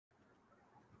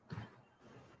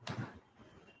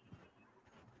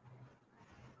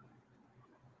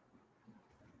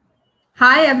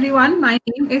Hi everyone, my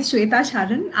name is Shweta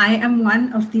Sharan. I am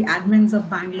one of the admins of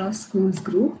Bangalore Schools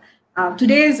Group.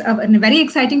 Today is a very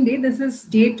exciting day. This is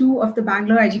day 2 of the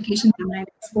Bangalore Education Online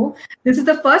Expo. This is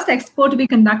the first expo to be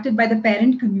conducted by the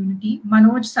parent community.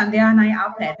 Manoj, Sandhya and I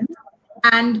are parents.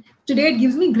 And today it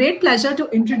gives me great pleasure to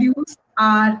introduce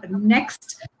our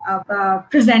next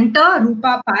presenter,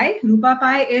 Roopa Pai. Roopa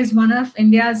Pai is one of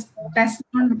India's best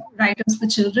known writers for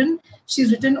children.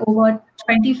 She's written over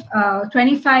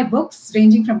 25 books,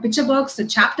 ranging from picture books to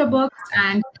chapter books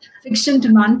and fiction to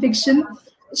non-fiction.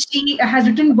 She has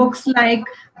written books like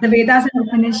The Vedas and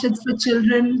Upanishads for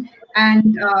children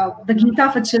and The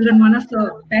Gita for children, one of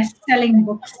the best-selling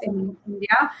books in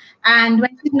India. And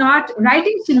when she's not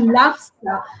writing, she loves,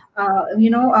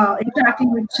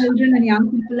 interacting with children and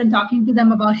young people and talking to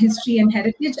them about history and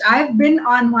heritage. I've been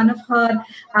on one of her,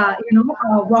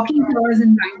 walking tours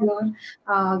in Bangalore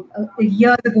a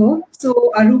year ago. So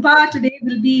Rupa today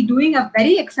will be doing a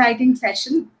very exciting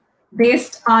session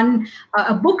based on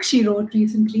a book she wrote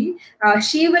recently.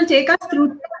 She will take us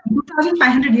through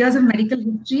 2,500 years of medical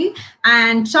history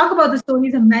and talk about the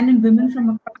stories of men and women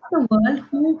from across the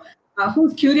world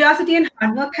whose curiosity and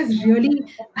hard work has really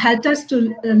helped us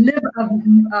to live a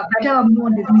better, more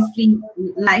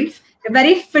disease-free life. A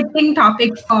very fitting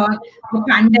topic for the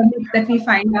pandemic that we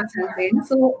find ourselves in.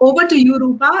 So over to you,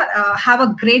 Rupa. Have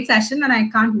a great session, and I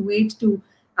can't wait to,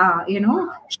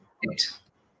 it.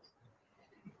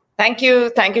 Thank you,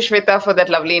 Shweta, for that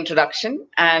lovely introduction.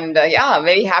 And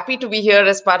very happy to be here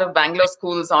as part of Bangalore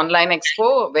School's Online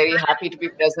Expo. Very happy to be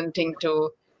presenting to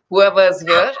whoever's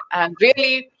here. And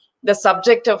really, the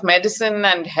subject of medicine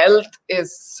and health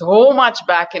is so much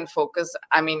back in focus.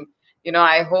 I mean,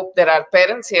 I hope there are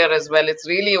parents here as well. It's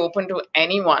really open to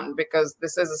anyone because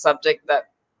this is a subject that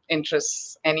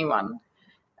interests anyone.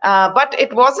 But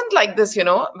it wasn't like this,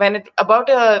 when it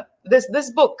about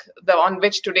this book, on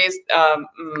which today's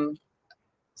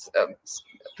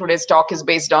talk is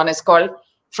based on, is called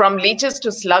From Leeches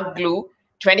to Slug Glue: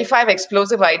 25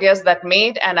 Explosive Ideas That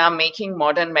Made and Are Making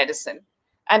Modern Medicine.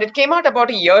 And it came out about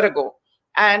a year ago.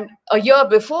 And a year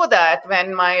before that,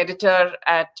 when my editor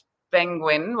at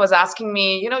Penguin was asking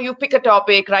me, you pick a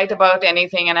topic, write about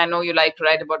anything, and I know you like to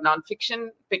write about nonfiction,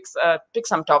 pick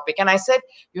some topic. And I said,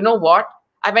 you know what?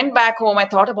 I went back home, I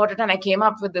thought about it, and I came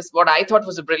up with this, what I thought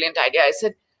was a brilliant idea. I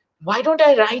said, why don't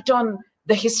I write on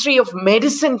the history of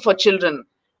medicine for children?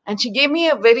 And she gave me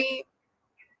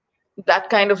that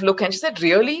kind of look. And she said,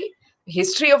 really?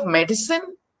 History of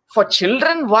medicine for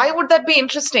children? Why would that be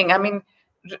interesting? I mean,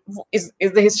 is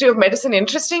the history of medicine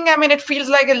interesting? I mean, it feels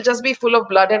like it'll just be full of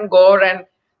blood and gore. And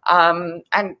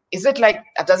is it like,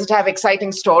 does it have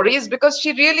exciting stories? Because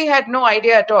she really had no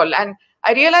idea at all. And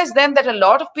I realized then that a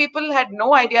lot of people had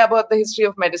no idea about the history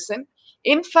of medicine.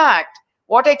 In fact,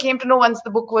 what I came to know once the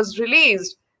book was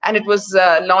released, and it was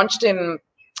launched in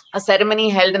a ceremony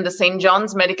held in the St.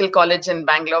 John's Medical College in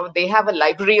Bangalore. They have a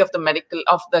library of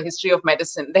the history of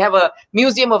medicine. They have a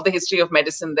museum of the history of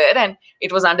medicine there, and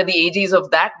it was under the aegis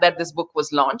of that this book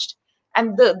was launched.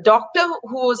 And the doctor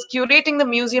who was curating the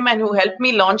museum and who helped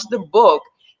me launch the book,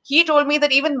 he told me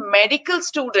that even medical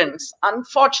students,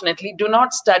 unfortunately, do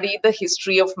not study the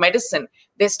history of medicine.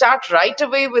 They start right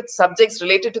away with subjects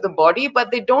related to the body,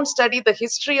 but they don't study the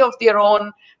history of their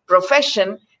own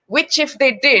profession, which, if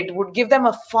they did, would give them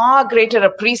a far greater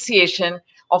appreciation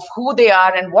of who they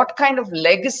are and what kind of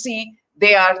legacy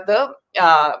they are the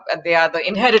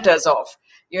inheritors of.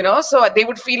 So they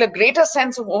would feel a greater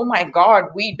sense of, oh my God,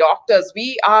 we doctors,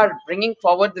 we are bringing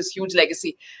forward this huge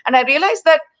legacy. And I realized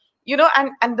that,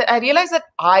 I realized that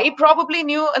I probably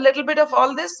knew a little bit of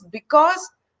all this because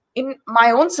in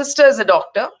my own sister is a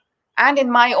doctor, and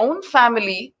in my own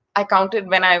family, I counted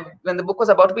when the book was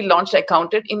about to be launched, I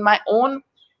counted in my own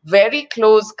very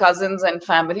close cousins and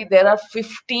family, there are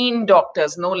 15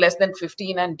 doctors, no less than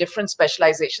 15, and different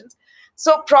specializations.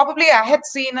 So probably I had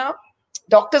seen a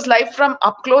doctor's life from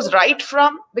up close, right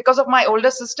from, because of my older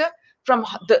sister, from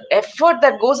the effort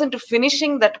that goes into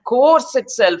finishing that course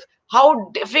itself,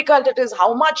 how difficult it is,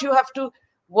 how much you have to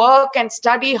work and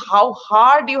study, how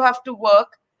hard you have to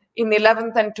work in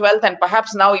 11th and 12th, and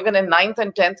perhaps now even in 9th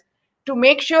and 10th, to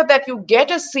make sure that you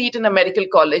get a seat in a medical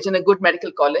college, in a good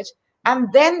medical college.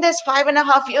 And then there's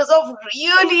 5.5 years of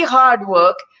really hard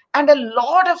work and a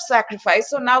lot of sacrifice.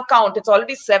 So now count, it's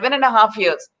already 7.5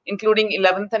 years, including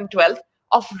 11th and 12th,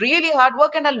 of really hard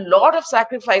work and a lot of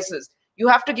sacrifices. You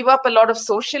have to give up a lot of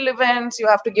social events. You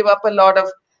have to give up a lot of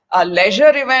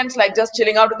leisure events, like just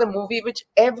chilling out with a movie, which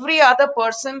every other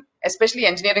person, especially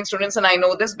engineering students, and I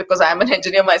know this because I'm an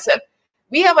engineer myself,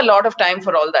 we have a lot of time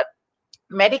for all that.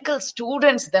 medical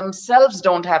students themselves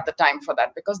don't have the time for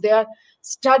that because they are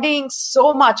studying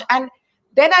so much. And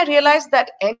then I realized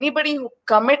that anybody who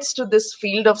commits to this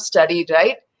field of study,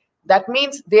 right, that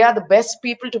means they are the best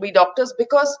people to be doctors,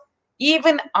 because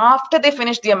even after they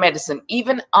finish their medicine,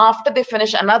 even after they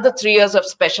finish another 3 years of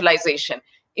specialization,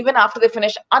 even after they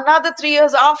finish another 3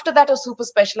 years after that of super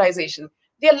specialization,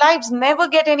 their lives never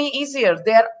get any easier.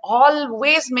 They are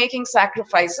always making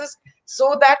sacrifices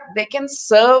so that they can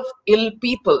serve ill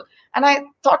people. And I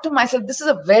thought to myself, this is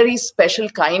a very special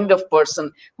kind of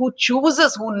person who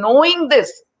chooses, who knowing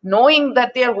this, knowing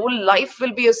that their whole life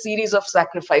will be a series of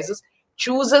sacrifices,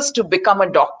 chooses to become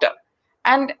a doctor.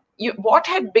 And what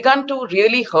had begun to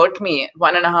really hurt me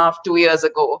 1.5, 2 years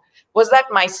ago was that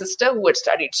my sister, who had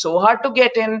studied so hard to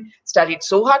get in, studied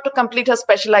so hard to complete her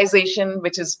specialization,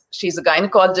 which is, she's a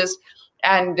gynecologist,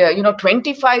 and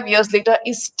 25 years later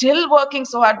is still working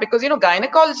so hard, because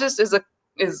gynecologist is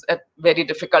a very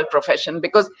difficult profession,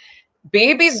 because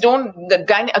babies don't, a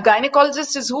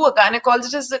gynecologist is who? A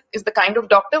gynecologist is the kind of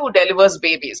doctor who delivers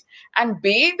babies, and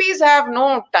babies have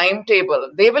no timetable.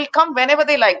 They will come whenever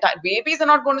they like. Babies are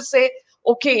not going to say,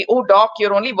 okay, oh doc,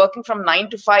 you're only working from 9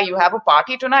 to 5, you have a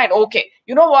party tonight, okay,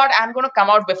 you know what, I'm going to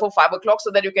come out before 5 o'clock so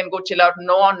that you can go chill out.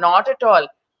 No, not at all.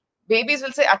 Babies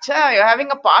will say, acha, you're having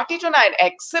a party tonight,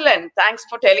 excellent, thanks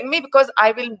for telling me, because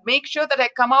I will make sure that I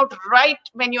come out right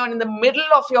when you're in the middle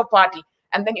of your party,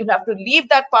 and then you'll have to leave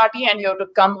that party and you have to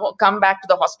come back to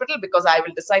the hospital, because I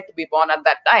will decide to be born at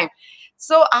that time.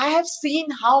 So I have seen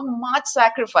how much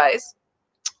sacrifice.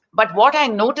 But what I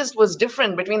noticed was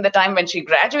different between the time when she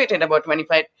graduated about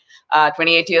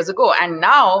 28 years ago and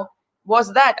now,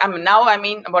 was that, I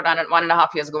mean about 1.5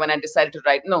 years ago when I decided to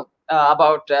write, no,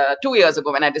 about 2 years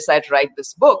ago when I decided to write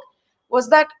this book, was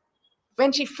that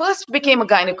when she first became a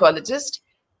gynecologist,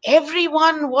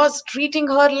 everyone was treating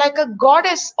her like a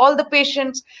goddess. All the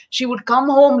patients, she would come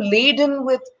home laden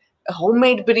with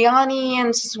homemade biryani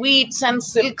and sweets and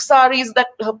silk saris that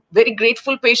her very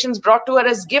grateful patients brought to her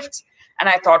as gifts. And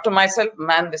I thought to myself,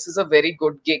 man, this is a very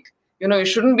good gig. You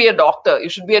shouldn't be a doctor. You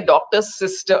should be a doctor's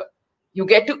sister. You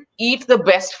get to eat the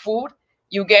best food.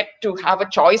 You get to have a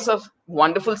choice of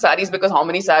wonderful saris, because how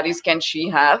many saris can she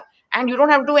have? And you don't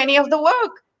have to do any of the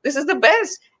work. This is the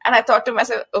best. And I thought to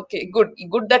myself, okay, good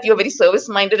that you're very service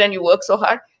minded and you work so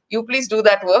hard. You please do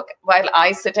that work while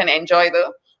I sit and enjoy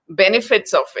the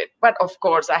benefits of it. But of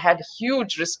course, I had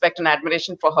huge respect and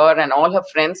admiration for her and all her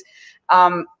friends.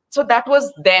 So that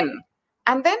was then.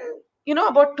 And then,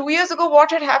 about 2 years ago, what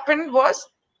had happened was,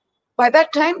 by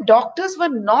that time, doctors were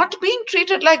not being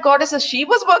treated like goddesses. She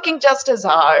was working just as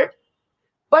hard,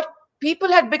 but people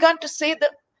had begun to say the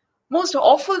most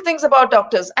awful things about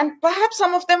doctors, and perhaps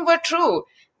some of them were true.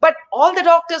 But all the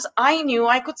doctors I knew,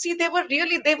 I could see they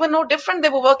were no different. They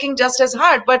were working just as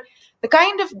hard. But the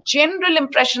kind of general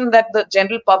impression that the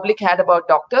general public had about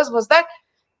doctors was that,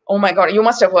 oh my God, you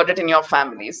must have heard it in your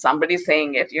families, somebody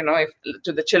saying it, if,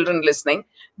 to the children listening,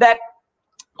 that,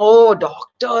 oh,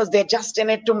 doctors, they're just in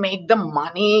it to make the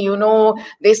money.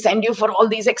 They send you for all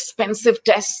these expensive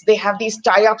tests. They have these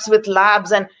tie-ups with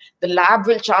labs, and the lab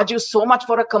will charge you so much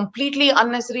for a completely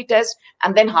unnecessary test,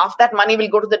 and then half that money will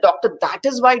go to the doctor. That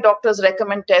is why doctors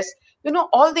recommend tests.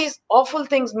 All these awful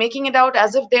things, making it out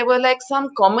as if they were like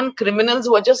some common criminals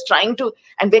who are just trying to,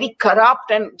 and very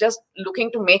corrupt and just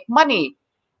looking to make money.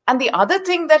 And the other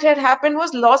thing that had happened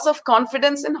was loss of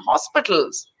confidence in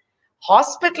hospitals.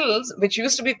 Hospitals, which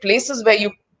used to be places where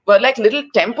you were like little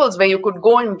temples where you could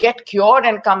go and get cured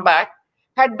and come back,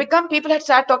 had become, people had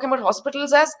started talking about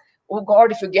hospitals as, oh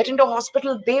God, if you get into a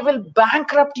hospital, they will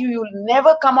bankrupt you. You'll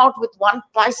never come out with one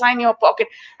paisa in your pocket,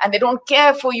 and they don't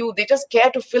care for you. They just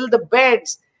care to fill the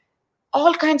beds,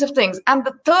 all kinds of things. And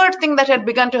the third thing that had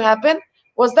begun to happen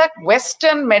was that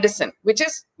Western medicine, which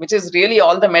is really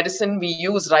all the medicine we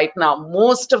use right now,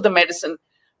 most of the medicine,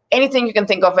 anything you can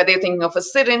think of, whether you're thinking of a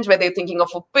syringe, whether you're thinking of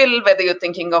a pill, whether you're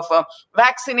thinking of a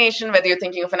vaccination, whether you're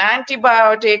thinking of an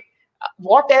antibiotic,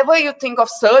 whatever you think of,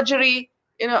 surgery,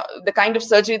 the kind of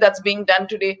surgery that's being done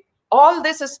today, all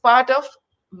this is part of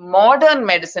modern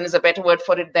medicine, is a better word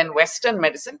for it than Western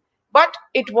medicine. But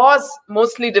it was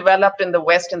mostly developed in the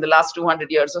West in the last 200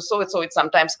 years or so. So it's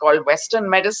sometimes called Western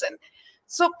medicine.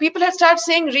 So people have started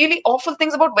saying really awful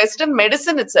things about Western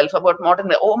medicine itself, about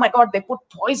modern. Oh my God, they put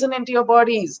poison into your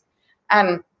bodies.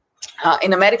 And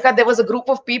in America, there was a group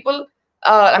of people,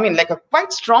 like a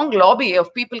quite strong lobby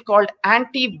of people called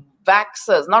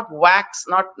anti-vaxxers, not wax,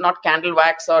 not candle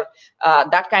wax or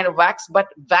that kind of wax, but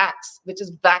vax, which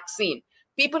is vaccine.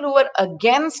 People who were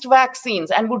against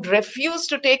vaccines and would refuse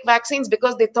to take vaccines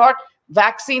because they thought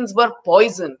vaccines were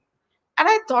poison. And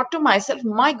I thought to myself,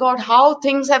 my God, how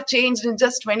things have changed in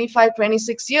just 25,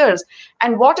 26 years.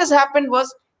 And what has happened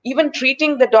was, even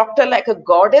treating the doctor like a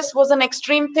goddess was an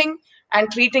extreme thing, and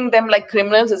treating them like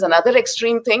criminals is another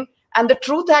extreme thing. And the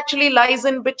truth actually lies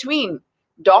in between.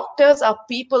 Doctors are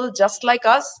people just like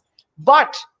us,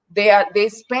 but they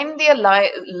spend their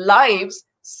lives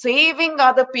saving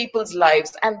other people's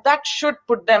lives, and that should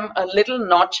put them a little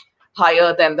notch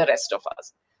higher than the rest of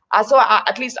us.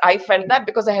 At least I felt that,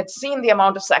 because I had seen the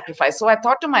amount of sacrifice. So I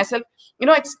thought to myself,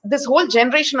 it's this whole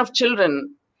generation of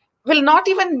children will not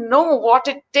even know what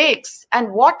it takes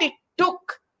and what it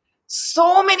took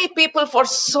so many people for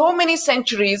so many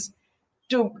centuries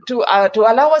to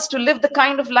allow us to live the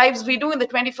kind of lives we do in the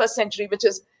 21st century, which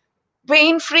is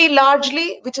pain-free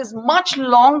largely, which is much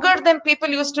longer than people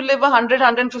used to live 100,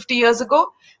 150 years ago,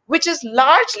 which is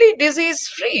largely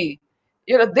disease-free.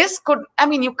 This could,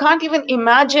 you can't even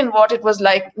imagine what it was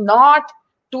like not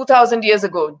 2000 years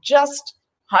ago, just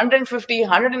 150,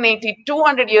 180,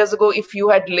 200 years ago. If you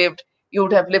had lived, you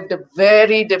would have lived a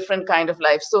very different kind of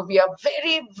life. So we are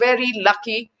very, very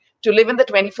lucky to live in the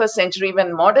 21st century,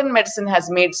 when modern medicine has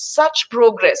made such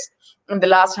progress in the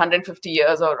last 150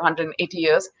 years or 180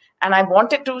 years. And I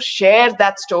wanted to share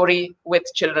that story with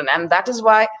children. And that is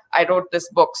why I wrote this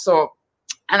book.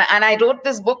 And I wrote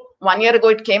this book 1 year ago.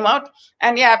 It came out,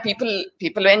 and yeah, people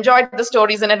enjoyed the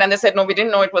stories in it, and they said, no, we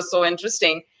didn't know it was so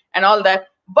interesting and all that.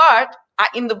 But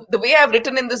in the way I've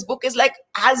written in this book is like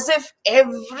as if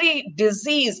every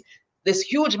disease, this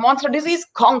huge monster disease,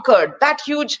 conquered. That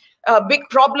huge big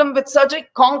problem with surgery,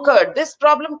 conquered. This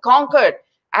problem, conquered.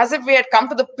 As if we had come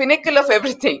to the pinnacle of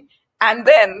everything. And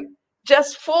then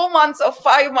just 4 months or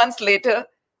 5 months later,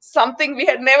 something we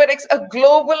had never, a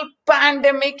global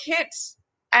pandemic hits.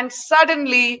 And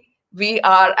suddenly we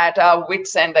are at our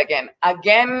wits' end again.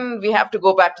 Again, we have to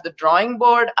go back to the drawing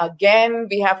board. Again,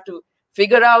 we have to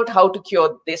figure out how to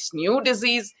cure this new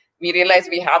disease. We realize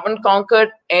we haven't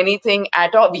conquered anything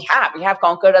at all. We have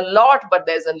conquered a lot, but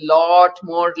there's a lot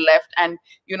more left. And,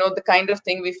 the kind of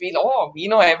thing we feel, oh, we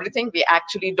know everything. We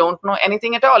actually don't know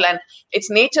anything at all. And it's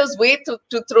nature's way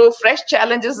to throw fresh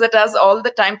challenges at us all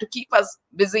the time, to keep us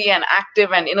busy and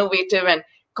active and innovative, and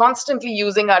constantly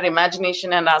using our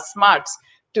imagination and our smarts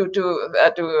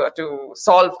to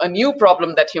solve a new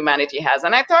problem that humanity has.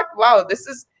 And I thought, wow,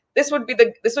 this would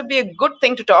be a good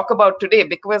thing to talk about today,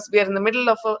 because we are in the middle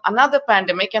of another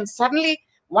pandemic, and suddenly,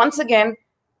 once again,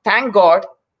 thank God,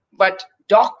 but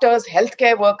doctors,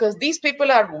 healthcare workers, these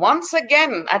people are once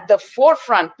again at the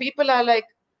forefront. People are like,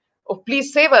 oh,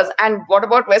 please save us. And what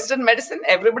about Western medicine?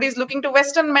 Everybody's looking to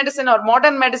Western medicine or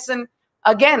modern medicine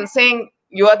again, saying,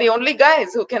 you are the only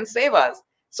guys who can save us.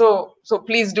 So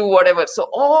please do whatever. So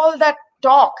all that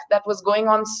talk that was going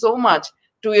on so much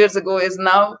 2 years ago is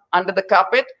now under the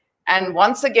carpet. And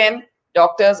once again,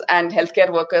 doctors and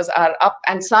healthcare workers are up,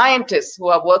 and scientists who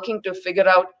are working to figure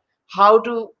out how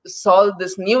to solve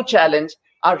this new challenge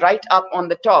are right up on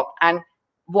the top. And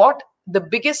what the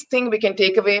biggest thing we can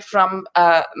take away from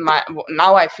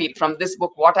now I feel from this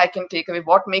book, what I can take away,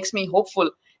 what makes me hopeful,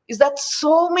 is that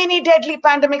so many deadly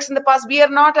pandemics in the past, we are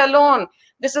not alone.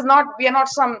 We are not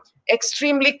some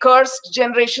extremely cursed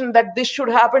generation that this should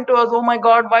happen to us. Oh my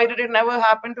God, why did it never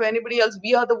happen to anybody else?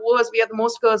 We are the worst, we are the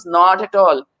most cursed. Not at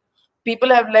all. People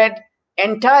have led,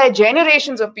 entire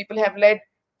generations of people have led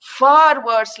far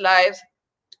worse lives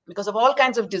because of all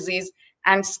kinds of disease,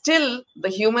 and still the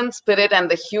human spirit and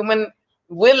the human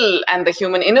will and the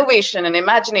human innovation and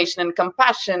imagination and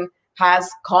compassion has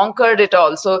conquered it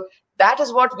all. So that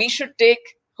is what we should take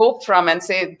hope from, and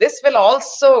say, this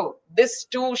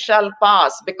too shall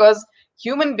pass, because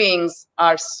human beings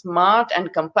are smart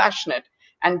and compassionate,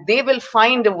 and they will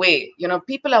find a way.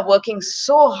 People are working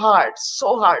so hard,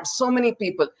 so many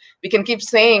people. We can keep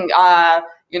saying,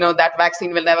 that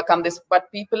vaccine will never come,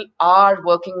 but people are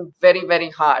working very,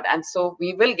 very hard. And so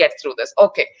we will get through this.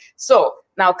 Okay. So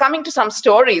now coming to some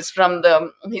stories from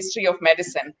the history of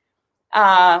medicine.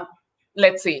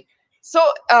 Let's see. So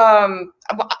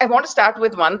I want to start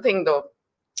with one thing though,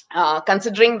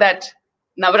 considering that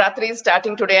Navaratri is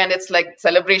starting today, and it's like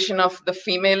celebration of the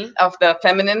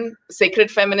feminine,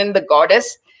 sacred feminine, the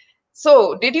goddess.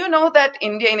 So did you know that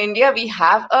in India, we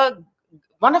have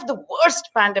one of the worst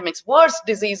pandemics, worst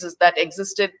diseases that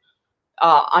existed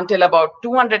until about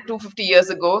 200, 250 years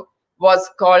ago, was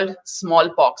called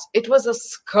smallpox. It was a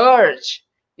scourge.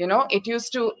 It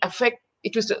used to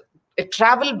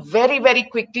travel very, very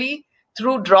quickly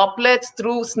through droplets,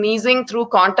 through sneezing, through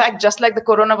contact, just like the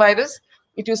coronavirus.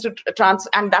 It used to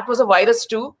and that was a virus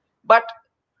too. But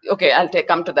okay, I'll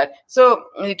come to that. So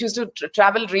it used to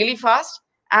travel really fast,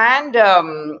 And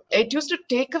it used to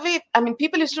take away, I mean,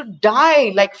 people used to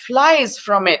die like flies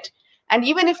from it. And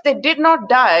even if they did not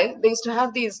die, they used to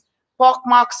have these pock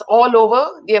marks all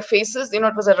over their faces. You know,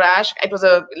 it was a rash, it was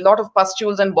a lot of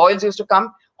pustules and boils used to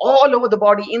come all over the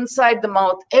body, inside the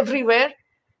mouth, everywhere.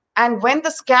 And when the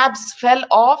scabs fell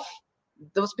off,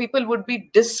 those people would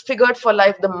be disfigured for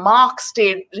life. The marks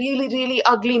stayed, really, really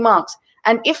ugly marks.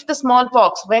 And if the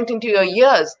smallpox went into your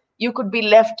ears, you could be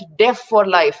left deaf for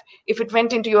life. If it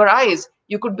went into your eyes,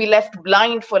 you could be left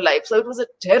blind for life. So it was a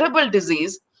terrible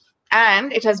disease,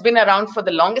 and it has been around for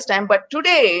the longest time. But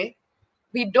today,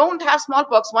 we don't have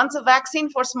smallpox. Once a vaccine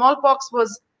for smallpox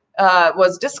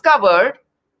was discovered,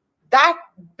 that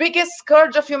biggest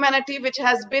scourge of humanity, which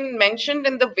has been mentioned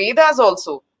in the Vedas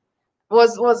also,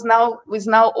 is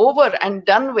now over and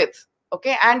done with.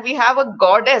 Okay, and we have a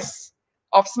goddess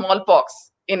of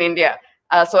smallpox in India.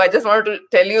 So I just wanted to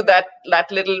tell you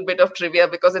that little bit of trivia,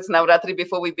 because it's Navratri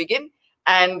before we begin.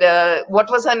 And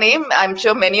what was her name? I'm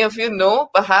sure many of you know.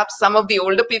 Perhaps some of the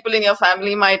older people in your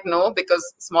family might know, because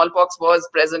smallpox was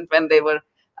present when they were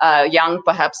young,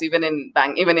 perhaps even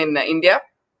in India.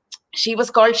 She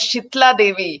was called Shitla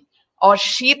Devi or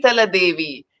Shitala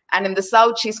Devi, and in the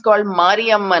south she's called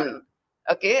Mariamman.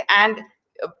 Okay, and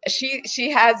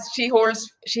she has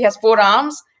 4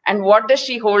 arms, and what does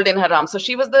she hold in her arms? So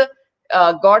she was the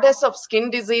goddess of skin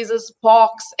diseases,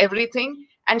 pox, everything,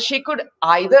 and she could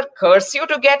either curse you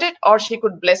to get it, or she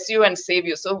could bless you and save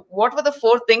you. So what were the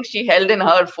 4 things she held in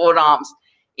her 4 arms?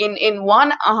 In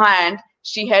one hand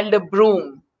she held a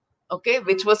broom, okay,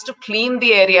 which was to clean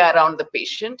the area around the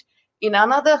patient. In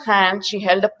another hand, she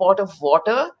held a pot of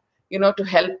water, to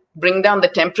help bring down the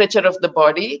temperature of the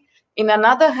body. In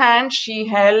another hand, she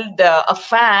held a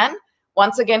fan,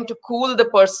 once again to cool the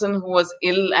person who was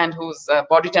ill and whose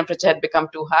body temperature had become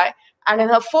too high. And in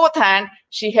her fourth hand,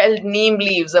 she held neem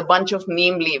leaves, a bunch of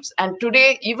neem leaves. And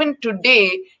even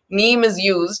today, neem is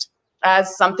used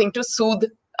as something to soothe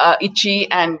itchy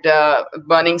and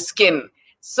burning skin.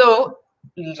 So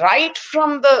right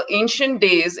from the ancient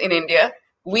days in India,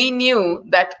 we knew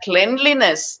that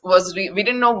cleanliness was, we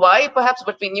didn't know why perhaps,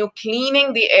 but we knew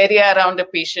cleaning the area around a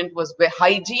patient was where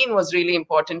hygiene was really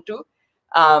important to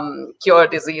cure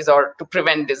disease or to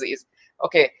prevent disease.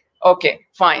 Okay,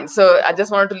 fine. So I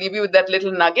just wanted to leave you with that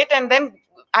little nugget. And then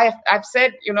I've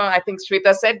said, I think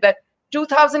Shweta said that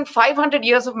 2,500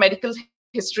 years of medical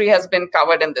history has been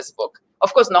covered in this book.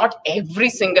 Of course, not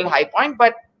every single high point,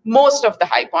 but most of the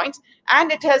high points.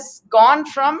 And it has gone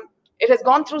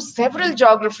through several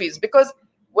geographies, because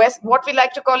what we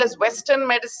like to call as Western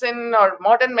medicine or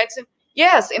modern medicine,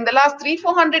 yes, in the last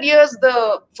 300-400 years,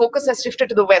 the focus has shifted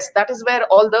to the West. That is where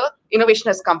all the innovation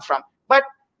has come from. But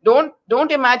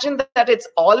don't imagine that it's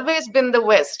always been the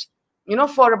West.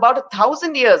 For about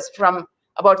 1,000 years, from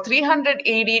about 300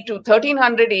 AD to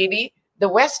 1300 AD, the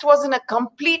West was in a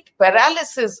complete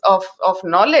paralysis of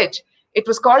knowledge. It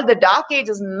was called the Dark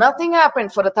Ages. Nothing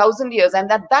happened for 1,000 years.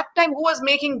 And at that time, who was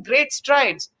making great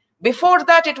strides? Before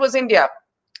that, it was India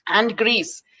and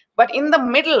Greece. But in the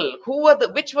middle,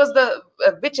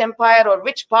 which empire or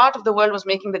which part of the world was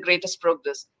making the greatest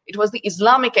progress? It was the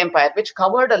Islamic Empire, which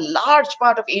covered a large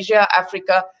part of Asia,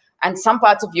 Africa, and some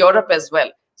parts of Europe as well.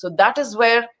 So that is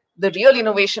where the real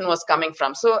innovation was coming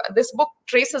from. So this book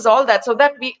traces all that, so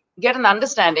that we get an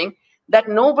understanding that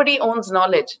nobody owns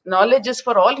knowledge. Knowledge is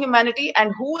for all humanity,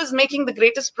 and who is making the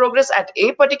greatest progress at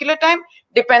a particular time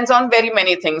depends on very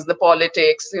many things, the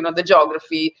politics, the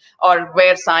geography, or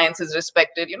where science is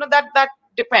respected, that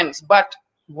depends. But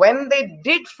when they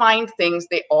did find things,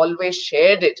 they always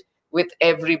shared it with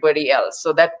everybody else,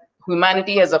 so that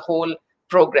humanity as a whole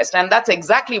progressed. And that's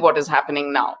exactly what is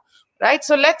happening now, right?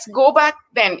 So let's go back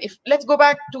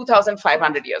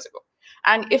 2,500 years ago.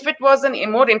 And if it was a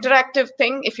more interactive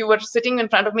thing, if you were sitting in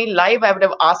front of me live, I would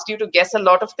have asked you to guess a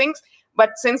lot of things. But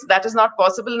since that is not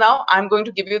possible now, I'm going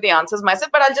to give you the answers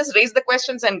myself, but I'll just raise the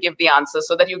questions and give the answers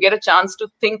so that you get a chance to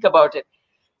think about it.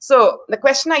 So the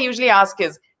question I usually ask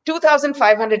is,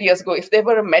 2,500 years ago, if there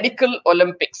were a medical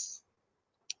Olympics,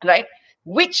 right,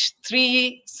 which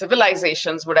 3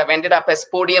 civilizations would have ended up as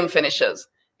podium finishers?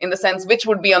 In the sense, which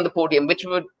would be on the podium,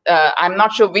 I'm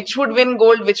not sure which would win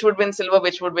gold, which would win silver,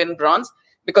 which would win bronze,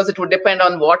 because it would depend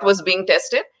on what was being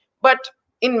tested. But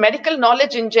in medical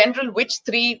knowledge in general, which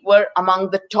 3 were among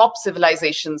the top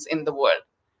civilizations in the world?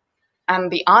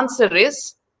 And the answer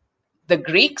is the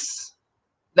Greeks,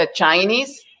 the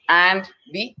Chinese, and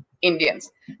the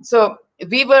Indians. So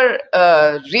we were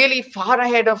really far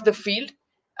ahead of the field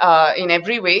in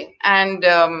every way. And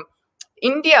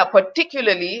India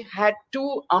particularly had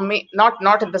 2,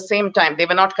 not at the same time. They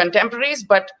were not contemporaries,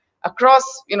 but across,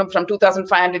 from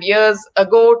 2,500 years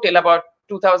ago till about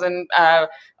 2,000,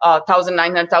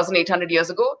 1,900, 1,800 years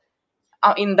ago.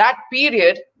 In that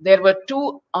period, there were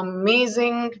two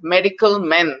amazing medical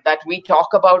men that we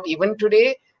talk about even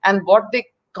today, and what they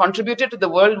contributed to the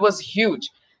world was huge.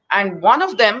 And one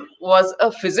of them was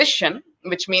a physician,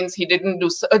 which means he didn't do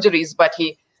surgeries, but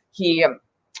he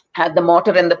had the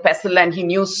mortar and the pestle, and he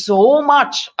knew so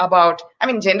much about,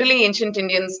 generally ancient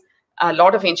Indians, a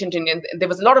lot of ancient Indians, there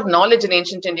was a lot of knowledge in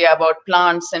ancient India about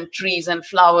plants and trees and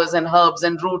flowers and herbs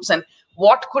and roots and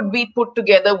what could be put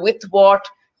together with what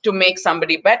to make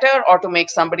somebody better or to make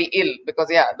somebody ill, because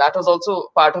that was also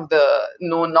part of the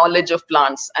knowledge of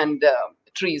plants and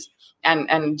trees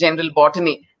and general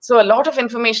botany. So a lot of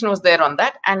information was there on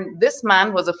that. And this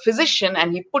man was a physician,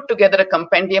 and he put together a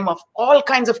compendium of all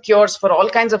kinds of cures for all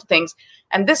kinds of things.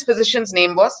 And this physician's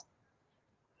name was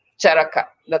Charaka.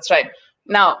 That's right.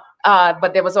 Now,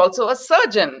 but there was also a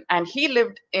surgeon, and he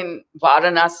lived in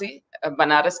Varanasi,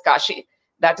 Banaras, Kashi.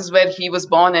 That is where he was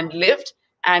born and lived.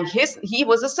 And he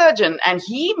was a surgeon, and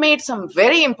he made some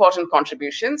very important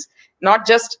contributions, not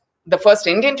just the first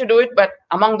Indian to do it, but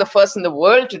among the first in the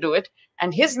world to do it.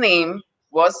 And his name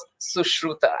was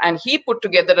Sushruta. And he put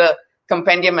together a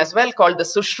compendium as well called the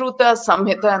Sushruta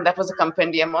Samhita, and that was a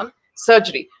compendium on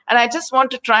surgery. And I just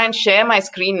want to try and share my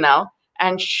screen now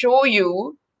and show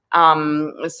you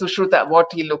Sushruta,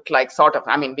 what he looked like, sort of.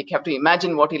 We have to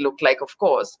imagine what he looked like, of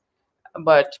course,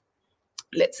 but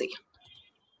let's see.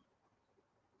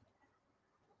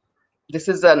 This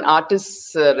is an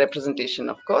artist's representation,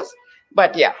 of course,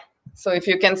 but yeah. So if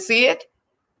you can see it,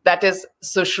 that is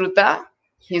Sushruta.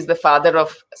 He's the father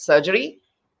of surgery,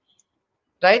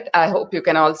 right? I hope you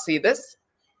can all see this.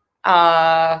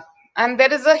 And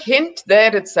there is a hint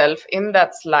there itself in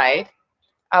that slide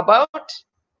about,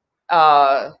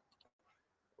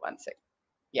 one sec,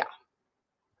 yeah,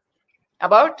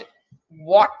 about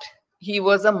what he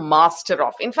was a master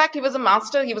of. In fact, he was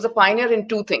a pioneer in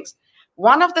two things.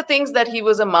 One of the things that he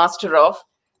was a master of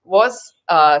was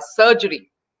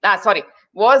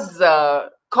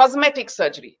cosmetic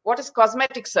surgery. What is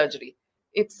cosmetic surgery?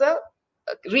 It's a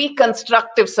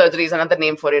reconstructive surgery is another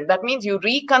name for it. That means you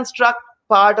reconstruct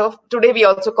part of, today we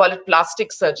also call it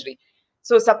plastic surgery.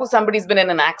 So suppose somebody's been in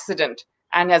an accident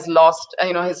and has lost,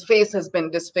 his face has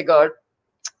been disfigured,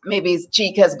 maybe his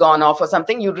cheek has gone off or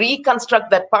something. You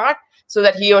reconstruct that part so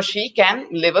that he or she can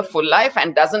live a full life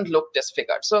and doesn't look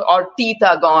disfigured. So, or teeth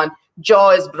are gone, jaw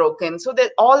is broken. So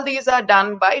that all these are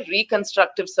done by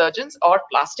reconstructive surgeons or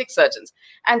plastic surgeons.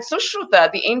 And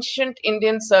Sushruta, the ancient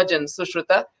Indian surgeon,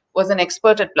 Sushruta, was an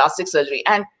expert at plastic surgery.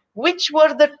 And which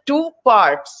were the two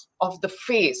parts of the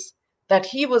face that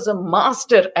he was a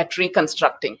master at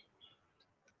reconstructing?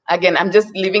 Again, I'm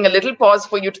just leaving a little pause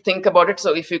for you to think about it.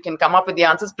 So if you can come up with the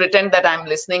answers, pretend that I'm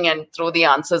listening and throw the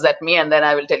answers at me, and then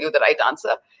I will tell you the right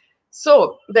answer.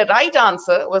 So the right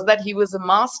answer was that he was a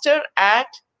master at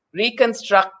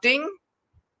reconstructing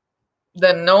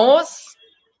the nose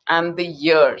and the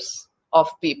ears of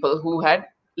people who had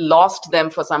lost them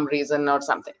for some reason or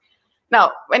something.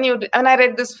 Now, when I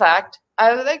read this fact,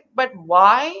 I was like, but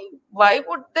why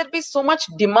would there be so much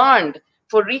demand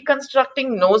for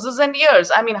reconstructing noses and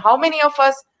ears? How many of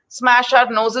us smash our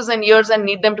noses and ears and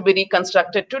need them to be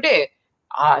reconstructed today?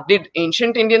 Did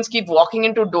ancient Indians keep walking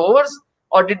into doors,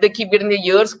 or did they keep getting their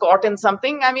ears caught in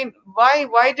something?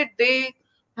 Why did they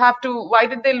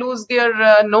lose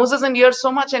their noses and ears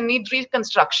so much and need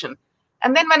reconstruction?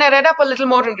 And then when I read up a little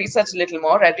more and researched a little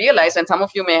more, I realized, and some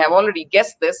of you may have already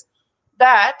guessed this,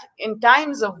 that in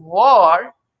times of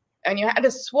war, and you had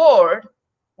a sword,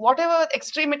 whatever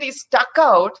extremity stuck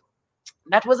out,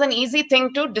 that was an easy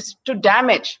thing to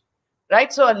damage,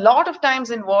 right? So a lot of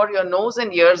times in war, your nose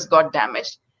and ears got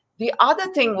damaged. The other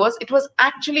thing was, it was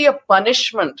actually a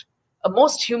punishment, a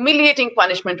most humiliating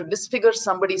punishment, to disfigure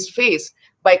somebody's face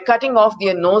by cutting off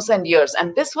their nose and ears.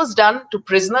 And this was done to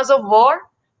prisoners of war.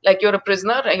 Like, you're a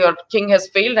prisoner, your king has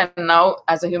failed, and now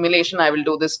as a humiliation, I will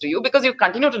do this to you, because you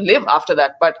continue to live after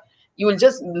that, but you will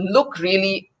just look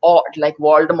really odd, like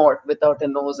Voldemort without a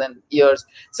nose and ears.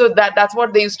 So that's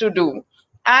what they used to do.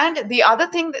 And the other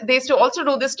thing, they used to also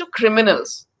do this to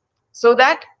criminals, so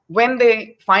that when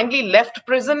they finally left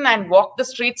prison and walked the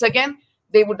streets again,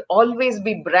 they would always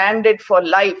be branded for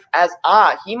life as,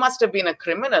 he must have been a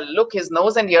criminal. Look, his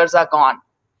nose and ears are gone.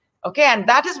 Okay, and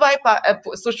that is why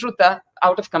Sushruta,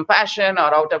 out of compassion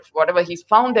or out of whatever, he's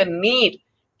found a need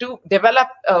to develop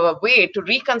a way to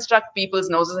reconstruct people's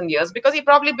noses and ears, because he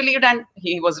probably believed, and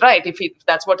he was right if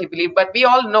that's what he believed, but we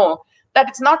all know that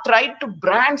it's not right to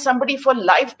brand somebody for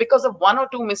life because of one or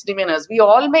two misdemeanors. We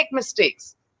all make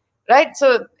mistakes. right?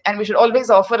 So, and we should always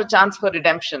offer a chance for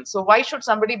redemption. So why should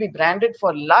somebody be branded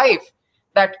for life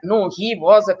that, no, he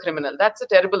was a criminal? That's a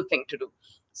terrible thing to do.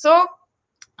 So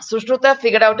Sushruta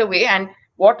figured out a way. And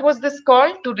what was this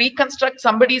called? To reconstruct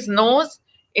somebody's nose,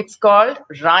 it's called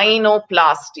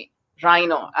rhinoplasty.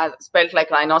 Rhino, spelled like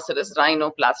rhinoceros,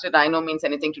 rhinoplasty. Rhino means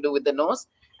anything to do with the nose.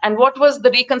 And what was the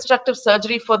reconstructive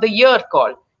surgery for the ear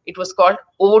called? It was called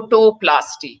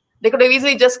otoplasty. They could have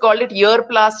easily just called it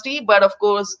earplasty, but of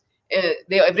course,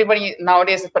 everybody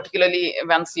nowadays, particularly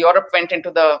once Europe went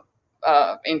into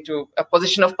a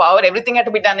position of power, everything had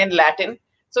to be done in Latin.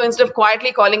 So instead of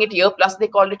quietly calling it earplasty, they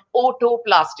called it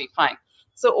otoplasty. Fine.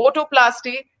 So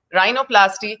otoplasty,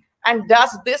 rhinoplasty, and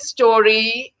does this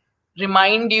story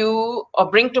remind you or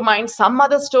bring to mind some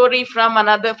other story from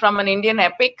an Indian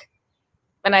epic?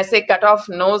 When I say cut off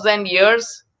nose and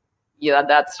ears, yeah,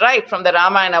 that's right, from the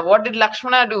Ramayana. What did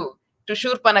Lakshmana do to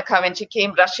Shurpanakha when she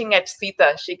came rushing at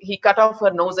Sita? He cut off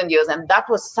her nose and ears, and that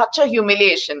was such a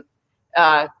humiliation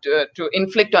to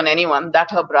inflict on anyone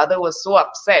that her brother was so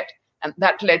upset, and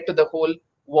that led to the whole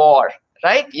war,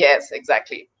 right? Yes,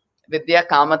 exactly. Vidya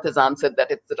Kamath has answered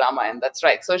that it's the Ramayana. That's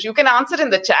right. So you can answer in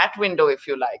the chat window if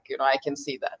you like. I can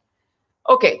see that.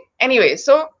 Okay. Anyway,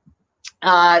 so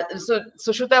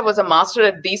Sushruta was a master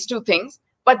at these two things.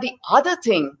 But the other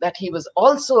thing that he was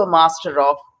also a master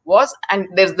of was, and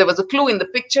there was a clue in the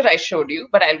picture I showed you,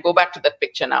 but I'll go back to that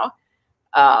picture now.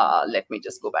 Let me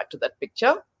just go back to that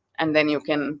picture, and then you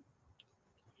can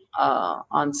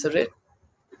answer it.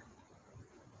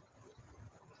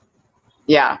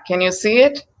 Yeah, can you see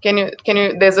it? Can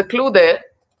you, there's a clue there.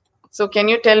 So can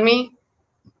you tell me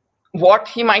what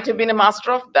he might have been a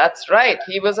master of? That's right.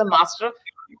 He was a master of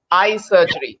eye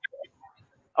surgery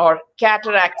or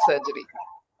cataract surgery.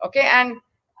 Okay,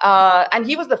 and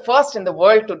he was the first in the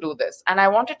world to do this. And I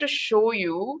wanted to show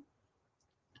you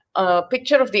a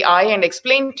picture of the eye and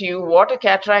explain to you what a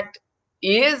cataract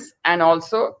is and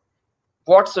also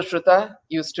what Sushruta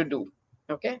used to do.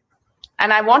 Okay,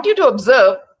 and I want you to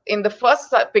observe in the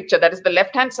first picture, that is the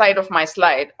left-hand side of my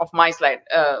slide.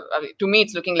 To me,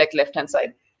 it's looking like left-hand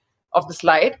side of the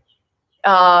slide.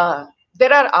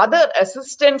 There are other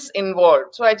assistants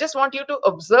involved. So I just want you to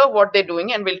observe what they're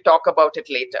doing, and we'll talk about it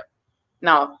later.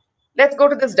 Now, let's go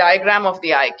to this diagram of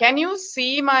the eye. Can you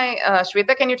see my,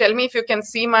 Shweta, can you tell me if you can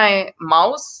see my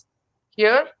mouse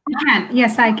here? I can.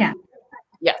 Yes, I can.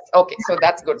 Yes. Okay. So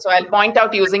that's good. So I'll point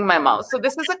out using my mouse. So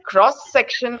this is a cross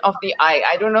section of the eye.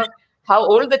 I don't know how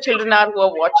old the children are who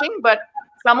are watching, but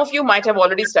some of you might have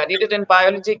already studied it in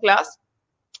biology class.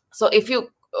 So if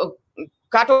you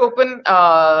cut open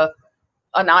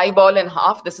an eyeball in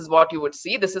half, this is what you would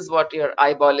see. This is what your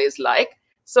eyeball is like.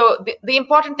 So the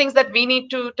important things that we need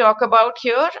to talk about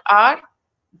here are,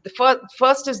 the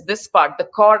first is this part, the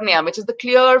cornea, which is the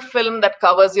clear film that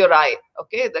covers your eye,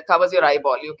 okay, that covers your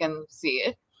eyeball. You can see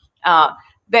it.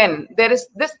 Then there is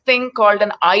this thing called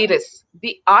an iris.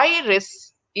 The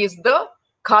iris is the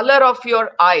color of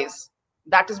your eyes.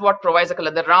 That is what provides a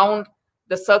color. The round,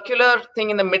 the circular thing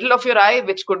in the middle of your eye,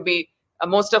 which could be,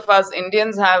 most of us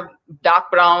Indians have dark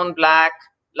brown, black,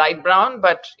 light brown,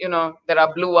 but there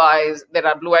are blue eyes. There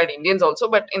are blue-eyed Indians also,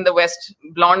 but in the West,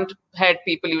 blonde-haired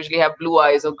people usually have blue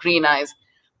eyes or green eyes.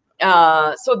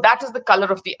 So that is the color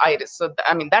of the iris. So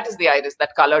I mean, that is the iris,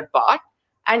 that colored part.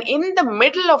 And in the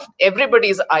middle of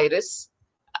everybody's iris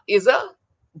is a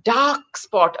dark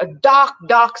spot, a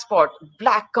dark spot,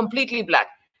 black, completely black.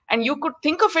 And you could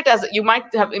think of it as, you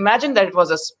might have imagined that it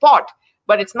was a spot,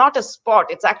 but it's not a spot.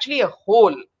 It's actually a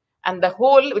hole. And the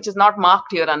hole, which is not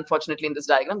marked here, unfortunately, in this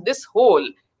diagram, this hole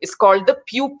is called the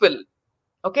pupil.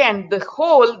 Okay, and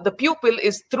the pupil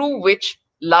is through which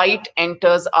light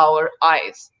enters our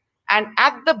eyes. And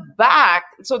at the back,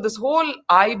 so this whole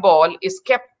eyeball is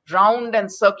kept round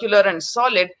and circular and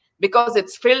solid because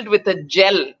it's filled with a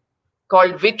gel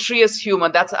called vitreous humor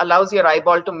that allows your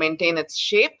eyeball to maintain its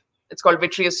shape. It's called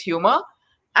vitreous humor.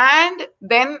 And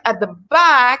then at the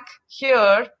back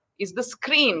here is the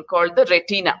screen called the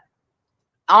retina.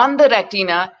 On the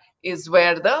retina is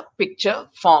where the picture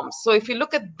forms. So if you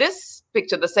look at this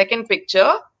picture, the second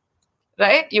picture,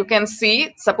 right, you can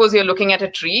see, suppose you're looking at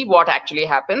a tree, what actually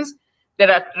happens.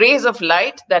 There are rays of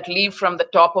light that leave from the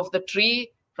top of the tree,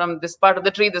 from this part of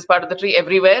the tree,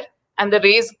 everywhere. And the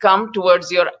rays come towards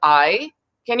your eye.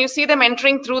 Can you see them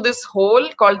entering through this hole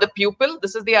called the pupil?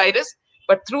 This is the iris.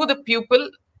 But through the pupil,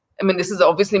 I mean, this is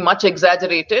obviously much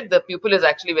exaggerated. The pupil is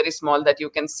actually very small that you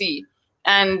can see.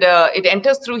 And it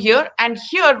enters through here. And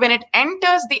here, when it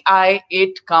enters the eye,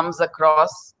 it comes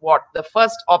across what? The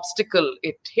first obstacle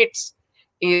it hits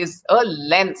is a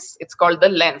lens. It's called the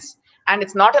lens. And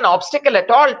it's not an obstacle at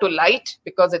all to light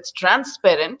because it's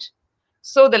transparent.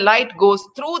 So the light goes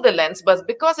through the lens, but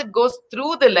because it goes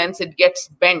through the lens, it gets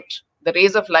bent. The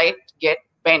rays of light get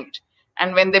bent.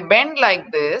 And when they bend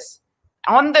like this,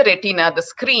 on the retina, the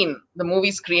screen, the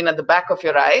movie screen at the back of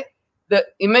your eye, the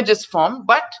image is formed,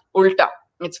 but ulta.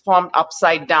 It's formed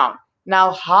upside down.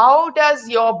 Now, how does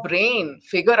your brain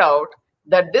figure out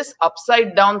that this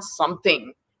upside down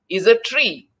something is a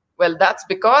tree? Well, that's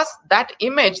because that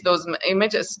image, those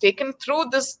images taken through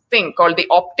this thing called the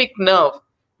optic nerve.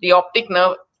 The optic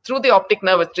nerve, through the optic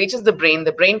nerve, it reaches the brain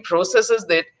processes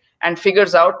it and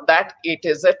figures out that it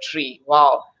is a tree.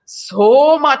 Wow.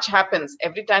 So much happens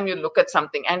every time you look at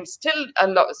something, and still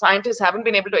scientists haven't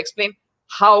been able to explain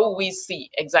how we see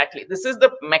exactly. This is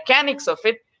the mechanics of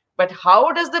it, but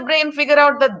how does the brain figure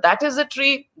out that that is a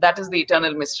tree? That is the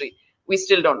eternal mystery. We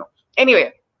still don't know.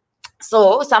 Anyway,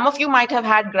 so some of you might have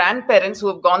had grandparents who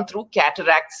have gone through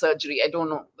cataract surgery. I don't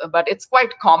know, but it's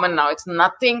quite common now. It's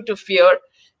nothing to fear.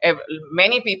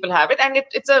 Many people have it, and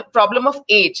it's a problem of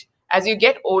age. As you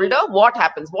get older, what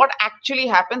happens? What actually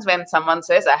happens when someone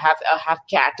says, I have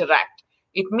cataract?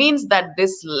 It means that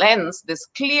this lens, this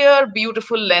clear,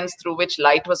 beautiful lens through which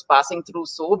light was passing through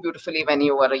so beautifully when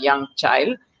you were a young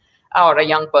child or a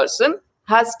young person,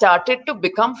 has started to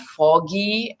become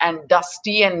foggy and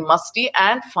dusty and musty,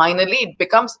 and finally it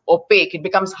becomes opaque. It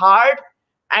becomes hard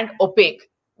and opaque.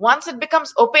 Once it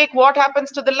becomes opaque, what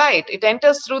happens to the light? It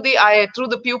enters through the eye, through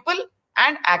the pupil,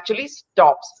 and actually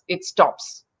stops. It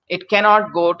stops. It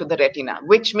cannot go to the retina,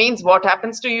 which means what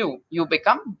happens to you? You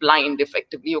become blind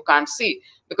effectively. You can't see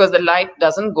because the light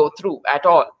doesn't go through at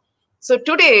all. So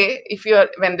today,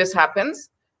 when this happens,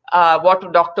 what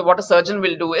a surgeon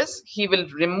will do is he will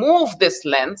remove this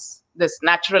lens, this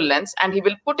natural lens, and he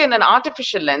will put in an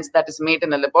artificial lens that is made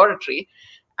in a laboratory,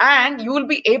 and you will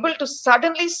be able to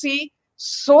suddenly see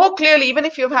so clearly, even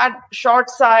if you've had short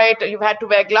sight or you've had to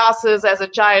wear glasses as a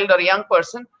child or a young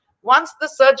person. Once the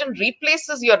surgeon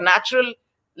replaces your natural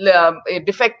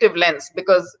defective lens,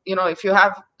 because if you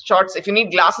have if you need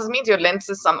glasses, means your lens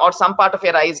is some part of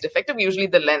your eye is defective. Usually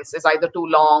the lens is either too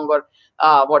long or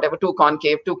whatever, too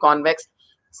concave, too convex.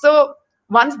 So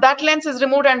once that lens is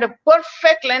removed and a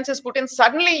perfect lens is put in,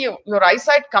 suddenly your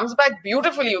eyesight comes back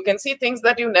beautifully. You can see things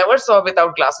that you never saw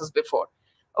without glasses before.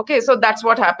 Okay, so that's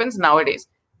what happens nowadays.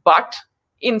 But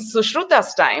in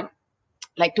Sushruta's time,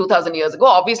 like 2000 years ago,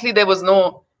 obviously there was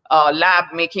no lab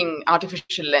making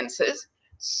artificial lenses.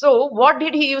 So what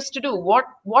did he used to do? What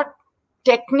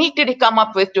technique did he come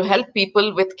up with to help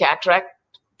people with cataract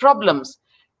problems?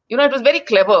 It was very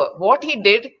clever. What he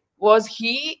did was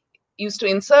he used to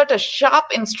insert a sharp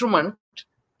instrument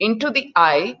into the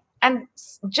eye and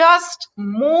just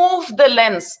move the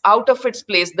lens out of its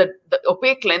place, the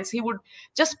opaque lens. He would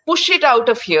just push it out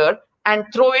of here and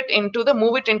move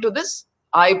it into this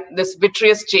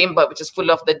vitreous chamber, which is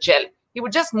full of the gel. He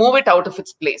would just move it out of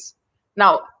its place.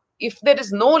 Now, if there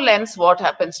is no lens, what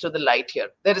happens to the light here?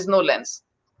 There is no lens,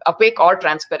 opaque or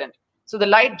transparent. So the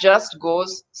light just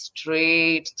goes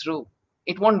straight through.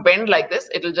 It won't bend like this.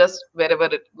 It'll just, wherever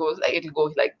it goes, it'll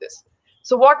go like this.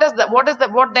 So what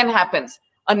then happens?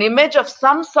 An image of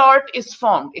some sort is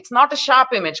formed. It's not a sharp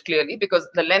image, clearly, because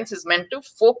the lens is meant to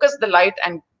focus the light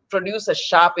and produce a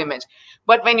sharp image.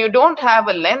 But when you don't have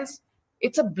a lens,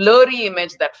 it's a blurry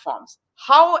image that forms.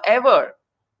 However,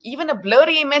 even a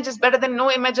blurry image is better than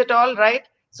no image at all, right?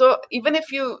 So even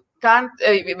if you can't,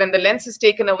 when the lens is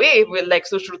taken away, like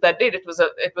Sushruta did, it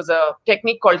was a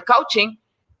technique called couching.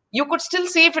 You could still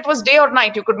see if it was day or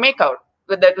night. You could make out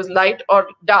whether it was light or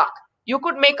dark. You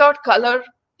could make out color.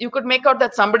 You could make out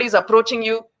that somebody is approaching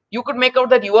you. You could make out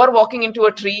that you are walking into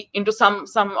a tree, into some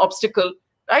obstacle,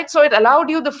 right? So it allowed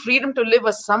you the freedom to live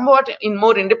a somewhat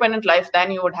more independent life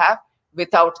than you would have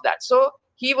without that. So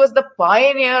he was the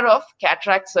pioneer of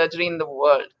cataract surgery in the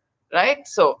world, right?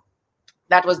 So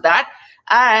that was that.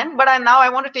 But now I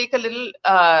want to take a little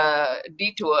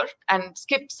detour and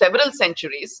skip several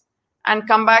centuries and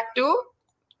come back to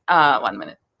 1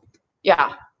 minute.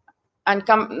 Yeah.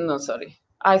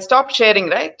 I stopped sharing,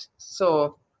 right?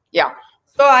 So yeah.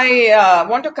 So I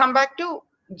want to come back to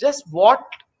just what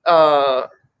the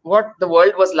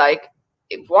world was like.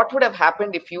 What would have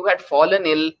happened if you had fallen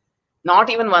ill, not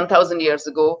even 1000 years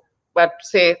ago, but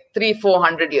say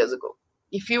 300-400 years ago?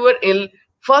 If you were ill,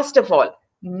 first of all,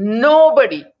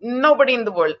 nobody in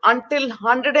the world until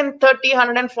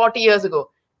 130-140 years ago,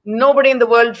 nobody in the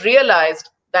world realized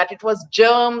that it was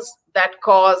germs that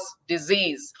cause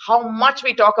disease. How much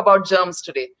we talk about germs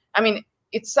today. I mean,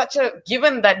 it's such a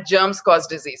given that germs cause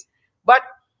disease. But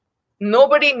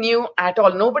Nobody knew at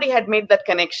all. Nobody had made that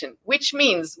connection, which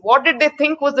means what did they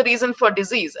think was the reason for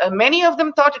disease? Many of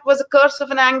them thought it was a curse of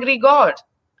an angry god,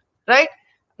 right?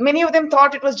 Many of them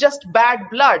thought it was just bad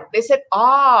blood. They said,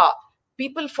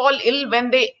 people fall ill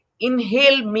when they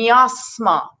inhale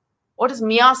miasma. What is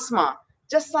miasma?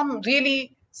 Just some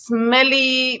really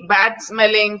smelly, bad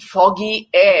smelling, foggy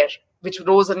air which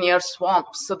rose near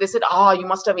swamps. So they said, you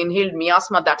must have inhaled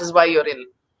miasma. That is why you're ill.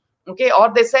 Okay.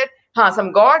 Or they said,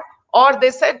 some god. Or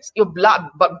they said, your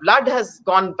blood has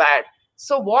gone bad.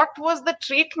 So what was the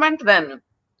treatment then?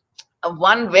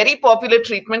 One very popular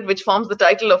treatment, which forms the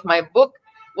title of my book,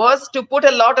 was to put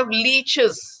a lot of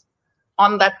leeches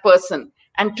on that person.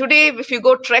 And today, if you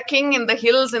go trekking in the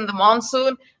hills in the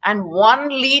monsoon and one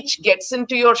leech gets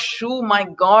into your shoe, my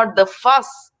God, the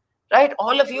fuss, right?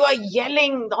 All of you are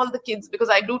yelling, all the kids, because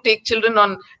I do take children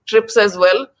on trips as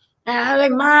well. And I'm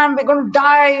like, "Mom, we're going to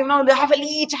die. You know, they have a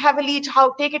leech,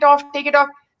 How? Take it off, take it off."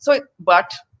 So,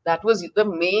 but that was the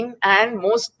main and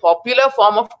most popular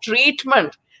form of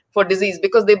treatment for disease,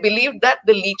 because they believed that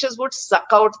the leeches would suck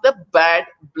out the bad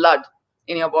blood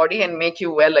in your body and make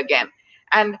you well again.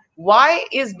 And why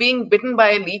is being bitten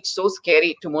by a leech so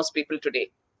scary to most people today?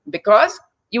 Because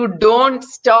you don't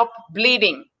stop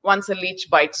bleeding once a leech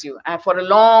bites you, and for a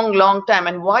long, long time.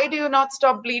 And why do you not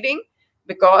stop bleeding?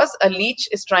 Because a leech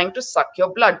is trying to suck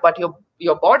your blood, but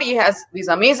your body has these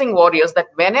amazing warriors that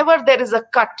whenever there is a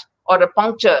cut or a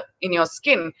puncture in your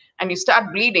skin and you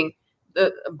start bleeding,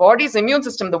 the body's immune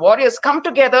system, the warriors, come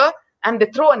together and they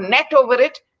throw a net over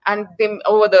it, and they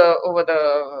over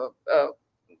the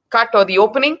cut or the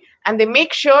opening, and they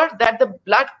make sure that the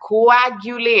blood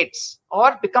coagulates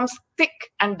or becomes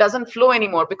thick and doesn't flow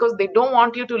anymore, because they don't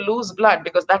want you to lose blood,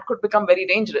 because that could become very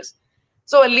dangerous.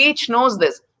 So a leech knows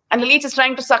this, and the leech is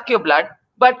trying to suck your blood,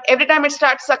 but every time it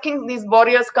starts sucking, these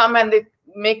warriors come and they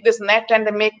make this net and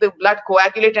they make the blood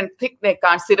coagulate and thick. They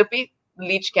can't syrupy. The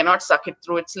leech cannot suck it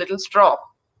through its little straw.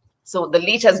 So the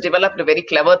leech has developed a very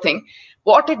clever thing.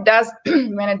 What it does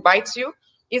when it bites you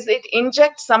is it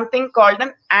injects something called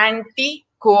an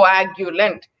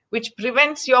anticoagulant, which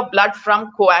prevents your blood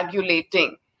from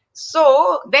coagulating.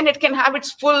 So then it can have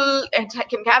its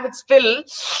fill,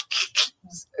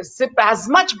 sip as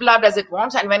much blood as it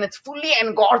wants. And when it's fully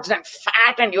engorged and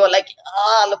fat, and you're like,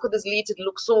 look at this leech, it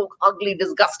looks so ugly,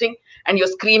 disgusting, and you're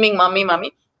screaming, "Mummy,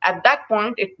 mummy," at that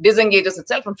point, it disengages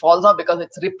itself and falls off because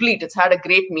it's replete. It's had a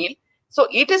great meal. So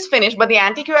it is finished, but the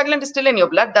anticoagulant is still in your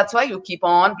blood. That's why you keep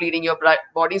on bleeding. Your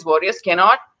body's warriors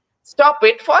cannot stop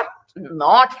it for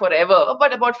not forever,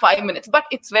 but about 5 minutes. But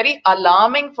it's very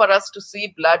alarming for us to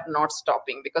see blood not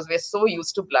stopping, because we're so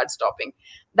used to blood stopping.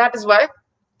 That is why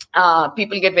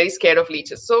people get very scared of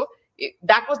leeches. So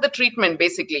that was the treatment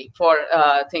basically for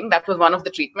thing. That was one of the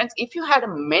treatments. If you had a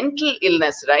mental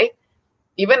illness, right?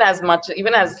 Even as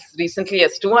recently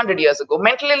as 200 years ago,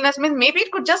 mental illness means maybe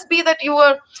it could just be that you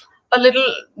were a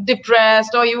little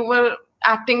depressed, or you were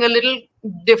acting a little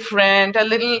different, a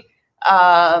little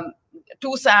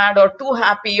too sad or too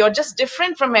happy, or just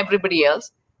different from everybody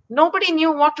else. Nobody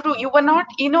knew what to do. You were not,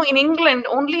 in England,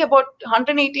 only about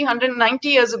 180, 190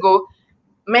 years ago,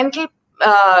 mental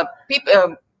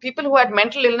people who had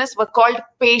mental illness were called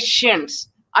patients.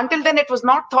 Until then, it was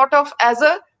not thought of as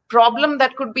a problem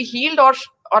that could be healed, or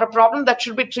a problem that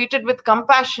should be treated with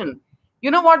compassion. You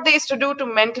know what they used to do to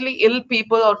mentally ill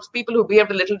people, or people who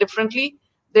behaved a little differently?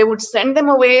 They would send them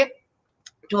away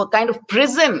to a kind of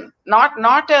prison, not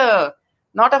a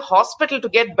hospital to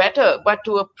get better, but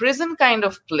to a prison kind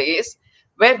of place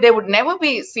where they would never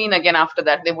be seen again after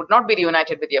that. They would not be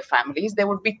reunited with their families. They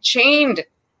would be chained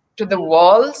to the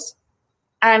walls,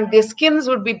 and their skins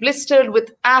would be blistered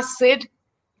with acid.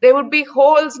 There would be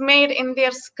holes made in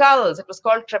their skulls. It was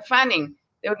called trephaning.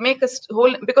 They would make a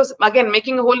hole, because again,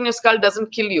 making a hole in your skull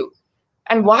doesn't kill you.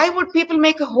 And why would people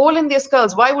make a hole in their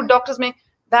skulls? Why would doctors make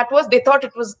that? They thought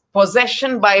it was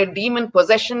possession by a demon,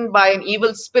 possession by an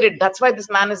evil spirit. That's why this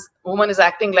woman is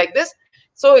acting like this.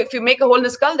 So if you make a hole in the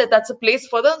skull, that's a place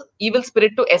for the evil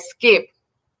spirit to escape.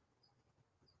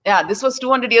 Yeah, this was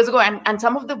 200 years ago. And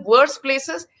some of the worst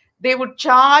places, they would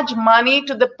charge money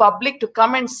to the public to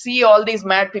come and see all these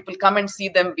mad people, come and see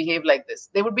them behave like this.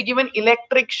 They would be given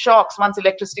electric shocks once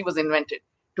electricity was invented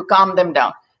to calm them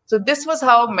down. So this was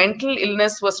how mental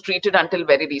illness was treated until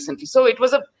very recently. So it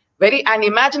was and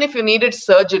imagine if you needed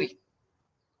surgery,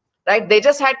 right? They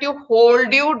just had to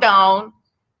hold you down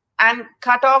and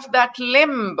cut off that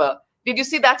limb. Did you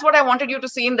see? That's what I wanted you to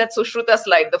see in that Sushruta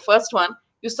slide, the first one.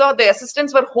 You saw the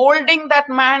assistants were holding that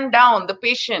man down, the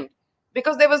patient,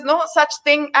 because there was no such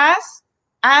thing as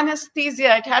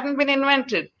anesthesia. It hadn't been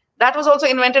invented. That was also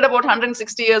invented about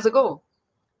 160 years ago.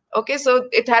 Okay, so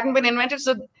it hadn't been invented.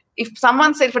 So if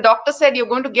someone said, if a doctor said you're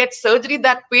going to get surgery,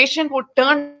 that patient would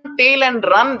turn tail and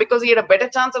run because he had a better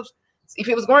chance of, if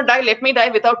he was going to die, let me die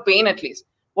without pain at least.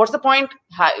 What's the point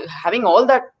having all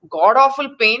that god awful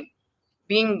pain,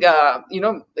 being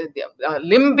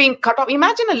limb being cut off?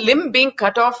 Imagine a limb being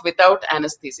cut off without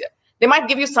anesthesia. They might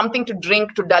give you something to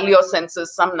drink to dull your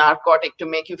senses, some narcotic to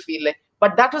make you feel like,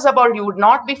 but that was about, you would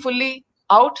not be fully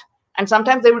out, and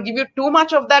sometimes they would give you too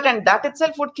much of that, and that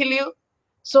itself would kill you.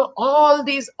 So all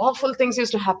these awful things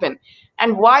used to happen.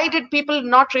 And why did people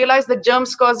not realize that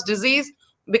germs cause disease?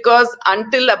 Because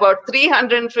until about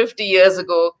 350 years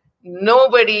ago,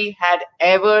 nobody had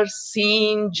ever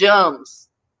seen germs.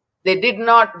 They did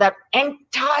not, that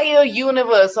entire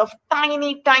universe of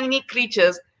tiny, tiny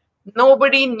creatures,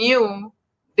 nobody knew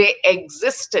they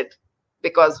existed.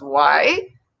 Because why?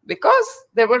 Because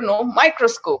there were no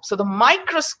microscopes. So the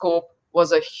microscope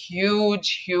was a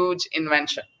huge, huge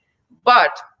invention.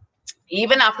 But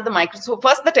even after the microscope,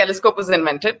 first the telescope was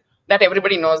invented, that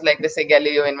everybody knows, like they say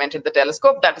Galileo invented the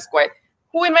telescope. That is quite,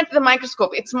 who invented the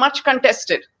microscope? It's much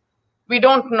contested. We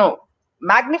don't know.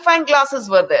 Magnifying glasses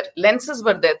were there, lenses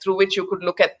were there through which you could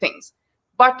look at things.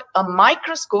 But a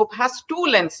microscope has two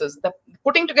lenses. The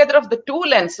putting together of the two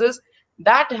lenses,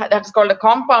 that's called a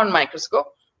compound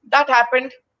microscope. That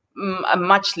happened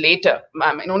much later.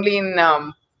 I mean, only in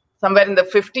somewhere in the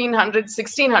 1500s,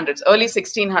 1600s, early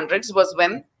 1600s was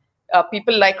when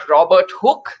people like Robert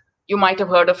Hooke, you might have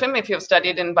heard of him if you've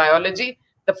studied in biology,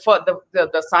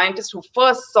 the scientist who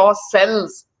first saw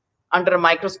cells under a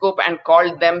microscope and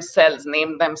called them cells,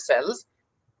 named them cells.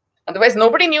 Otherwise,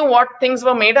 nobody knew what things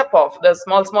were made up of, the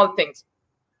small, small things.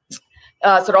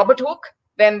 So Robert Hooke,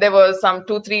 then there were some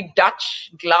 2-3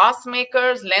 Dutch glass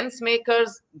makers, lens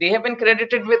makers. They have been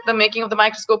credited with the making of the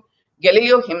microscope.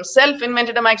 Galileo himself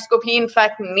invented a microscope. He, in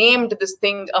fact, named this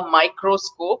thing a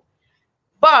microscope.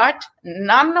 But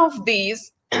none of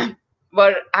these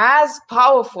were as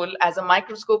powerful as a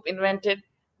microscope invented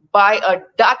by a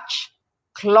Dutch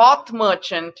cloth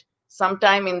merchant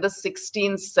sometime in the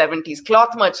 1670s.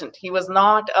 Cloth merchant. He was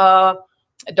not a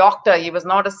doctor. He was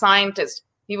not a scientist.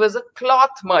 He was a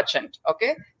cloth merchant.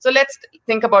 Okay, so let's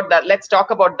think about that. Let's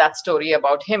talk about that story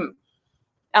about him.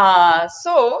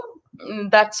 So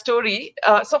that story.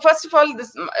 So first of all,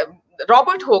 this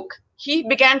Robert Hooke, he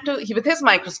began to, with his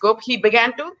microscope, he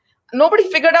began to, nobody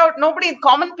figured out,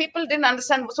 common people didn't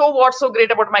understand. So what's so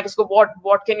great about a microscope?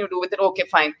 What can you do with it? Okay,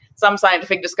 fine. Some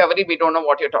scientific discovery, we don't know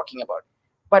what you're talking about.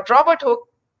 But Robert Hooke,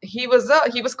 he was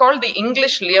called the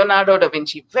English Leonardo da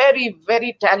Vinci. Very,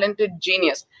 very talented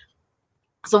genius.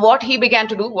 So what he began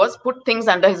to do was put things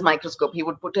under his microscope. He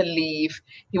would put a leaf,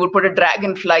 he would put a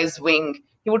dragonfly's wing,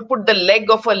 he would put the leg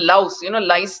of a louse,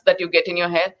 lice that you get in your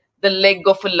hair, the leg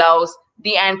of a louse,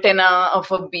 the antenna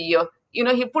of a bee.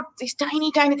 He put these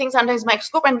tiny, tiny things under his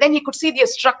microscope, and then he could see the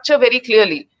structure very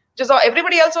clearly. Just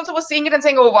everybody else also was seeing it and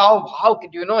saying, oh, wow, how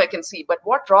could I can see. But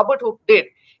what Robert Hooke did,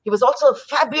 he was also a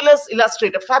fabulous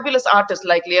illustrator, fabulous artist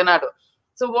like Leonardo.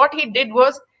 So what he did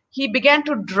was he began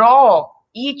to draw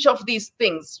each of these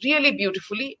things really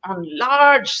beautifully on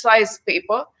large size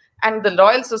paper. And the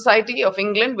Royal Society of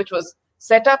England, which was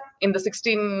set up in the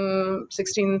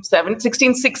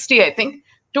 1660, I think,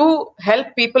 to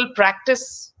help people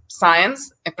practice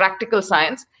science, practical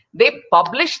science, they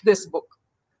published this book.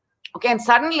 Okay, and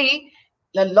suddenly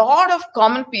a lot of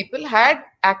common people had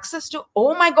access to,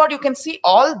 oh my God, you can see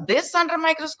all this under a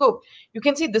microscope. You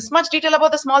can see this much detail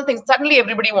about the small things. Suddenly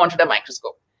everybody wanted a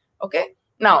microscope. Okay,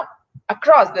 now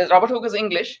across, Robert Hooke is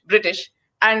English, British,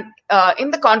 and in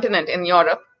the continent, in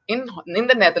Europe, in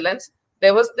the Netherlands,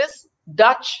 there was this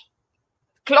Dutch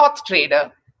cloth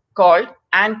trader called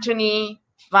Anthony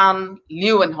van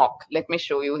Leeuwenhoek. Let me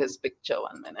show you his picture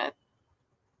 1 minute.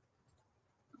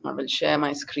 I will share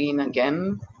my screen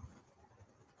again.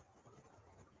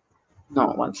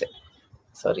 No, one sec.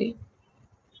 Sorry.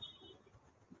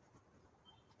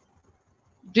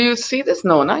 Do you see this?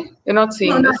 No, no, you're not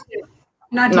seeing this.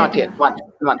 Not yet. One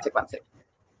sec.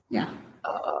 Yeah.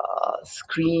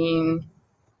 Screen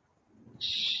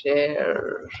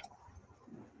share.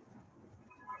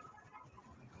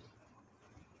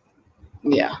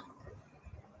 Yeah.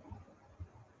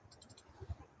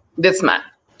 This man.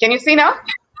 Can you see now?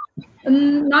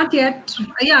 Not yet.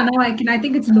 Yeah, now I can. I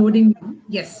think it's loading now.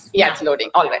 Yes. Yeah, it's loading.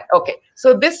 All right. Okay.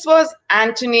 So this was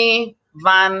Anthony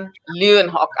van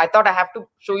Leeuwenhoek. I thought I have to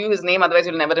show you his name, otherwise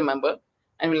you'll never remember,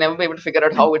 and we'll never be able to figure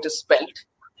out how it is spelled.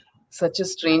 Such a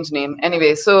strange name.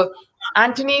 Anyway, so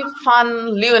Anthony van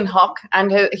Leeuwenhoek,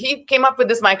 and he came up with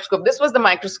this microscope. This was the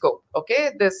microscope.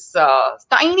 Okay, this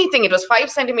tiny thing. It was 5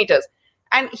 centimeters,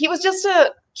 and he was just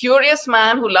a curious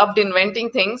man who loved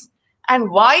inventing things. And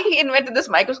why he invented this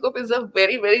microscope is a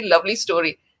very, very lovely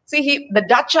story. See, the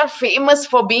Dutch are famous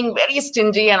for being very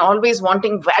stingy and always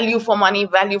wanting value for money,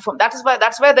 value for, that's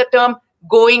where the term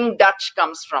going Dutch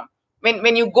comes from.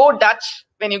 When you go Dutch,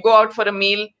 when you go out for a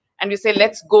meal and you say,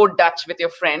 let's go Dutch with your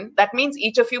friend, that means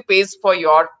each of you pays for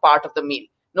your part of the meal.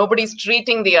 Nobody's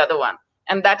treating the other one.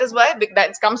 And that is why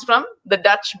that comes from the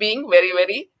Dutch being very,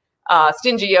 very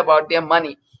stingy about their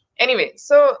money. Anyway,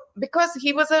 so because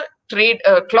he was a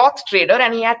cloth trader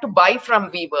and he had to buy from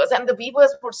weavers, and the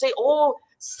weavers would say, oh,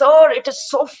 sir, it is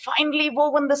so finely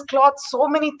woven, this cloth, so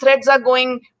many threads are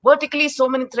going vertically, so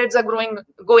many threads are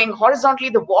going horizontally,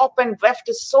 the warp and weft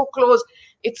is so close,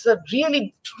 it's a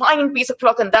really fine piece of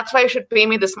cloth, and that's why you should pay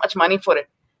me this much money for it.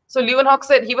 So Leeuwenhoek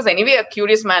said, he was anyway a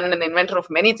curious man and an inventor of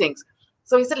many things.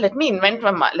 So he said, let me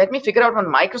figure out one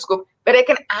microscope where I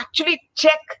can actually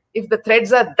check if the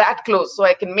threads are that close, so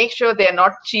I can make sure they're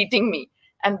not cheating me.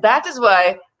 And that is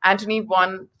why Antony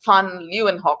van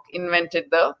Leeuwenhoek invented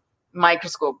the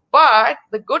microscope. But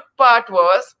the good part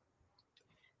was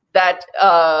that,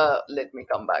 let me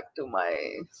come back to my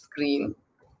screen.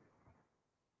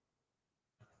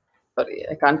 Sorry,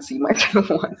 I can't see myself.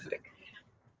 One sec.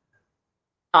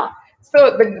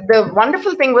 So the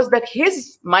wonderful thing was that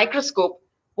his microscope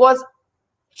was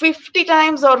 50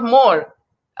 times or more,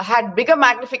 had bigger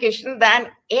magnification than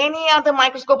any other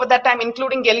microscope at that time,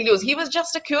 including Galileo's. He was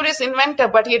just a curious inventor,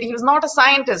 but he was not a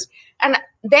scientist. And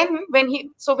then when he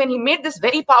made this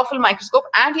very powerful microscope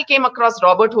and he came across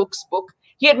Robert Hooke's book,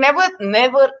 he had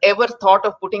never ever thought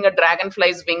of putting a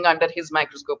dragonfly's wing under his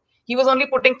microscope. He was only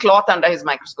putting cloth under his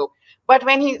microscope. But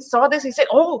when he saw this, he said,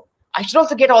 oh, I should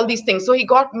also get all these things. So he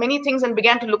got many things and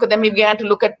began to look at them. He began to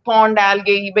look at pond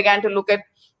algae. He began to look at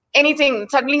anything.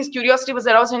 Suddenly his curiosity was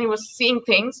aroused and he was seeing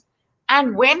things.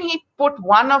 And when he put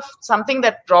one of something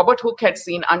that Robert Hooke had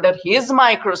seen under his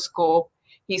microscope,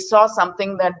 he saw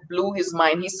something that blew his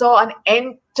mind. He saw an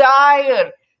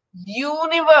entire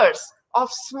universe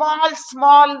of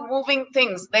small moving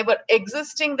things. They were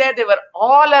existing there. They were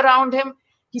all around him.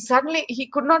 He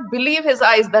could not believe his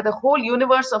eyes that a whole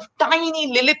universe of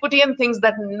tiny Lilliputian things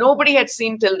that nobody had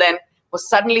seen till then was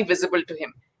suddenly visible to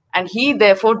him. And he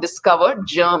therefore discovered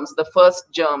germs, the first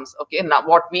germs, okay, now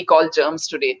what we call germs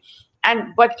today.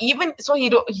 But even so,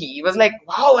 he was like,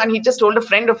 wow. And he just told a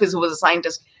friend of his who was a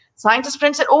scientist. Scientist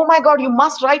friend said, oh my God, you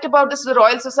must write about this to the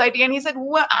Royal Society. And he said,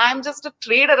 I'm just a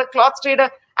trader, a cloth trader,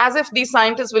 as if these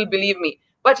scientists will believe me.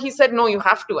 But he said, no, you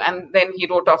have to. And then he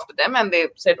wrote off to them and they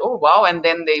said, oh, wow. And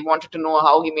then they wanted to know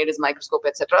how he made his microscope,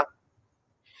 etc.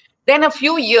 Then a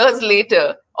few years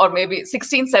later, or maybe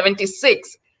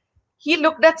 1676, he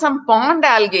looked at some pond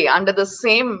algae under the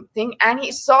same thing and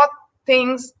he saw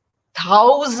things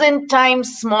 1,000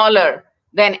 times smaller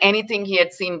than anything he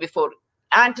had seen before.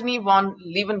 Antony van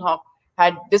Leeuwenhoek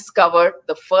had discovered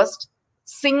the first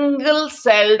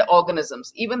single-celled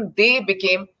organisms. Even they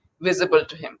became visible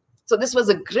to him. So this was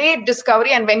a great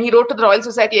discovery. And when he wrote to the Royal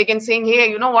Society again saying, hey,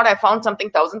 you know what, I found something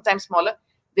 1,000 times smaller,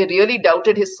 they really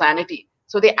doubted his sanity.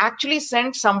 So they actually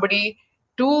sent somebody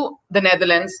to the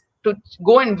Netherlands to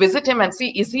go and visit him and see,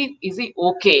 is he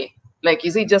okay? Like,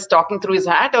 is he just talking through his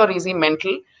hat, or is he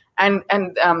mental?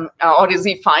 Or is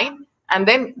he fine? And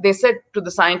then they said to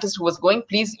the scientist who was going,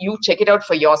 please, you check it out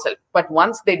for yourself. But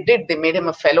once they did, they made him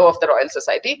a fellow of the Royal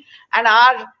Society. And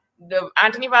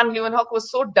Antony van Leeuwenhoek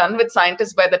was so done with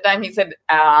scientists by the time he said,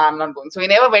 I'm not going. So he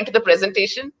never went to the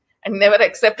presentation and never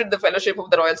accepted the fellowship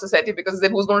of the Royal Society, because he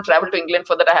said, who's going to travel to England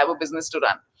for that? I have a business to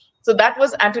run. So that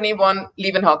was Antony van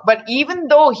Leeuwenhoek. But even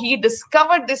though he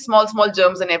discovered these small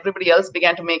germs and everybody else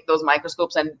began to make those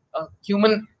microscopes, and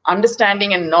human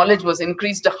understanding and knowledge was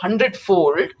increased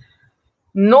 100-fold,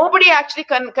 nobody actually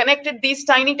connected these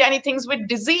tiny things with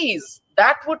disease.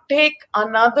 That would take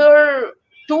another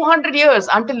 200 years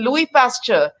until Louis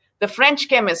Pasteur, the French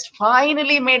chemist,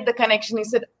 finally made the connection. He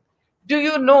said, do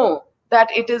you know that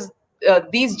it is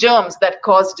these germs that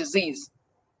cause disease?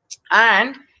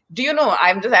 And do you know,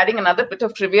 I'm just adding another bit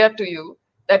of trivia to you,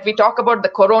 that we talk about the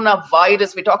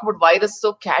coronavirus. We talk about virus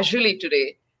so casually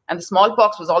today. And the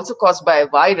smallpox was also caused by a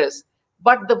virus.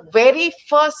 But the very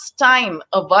first time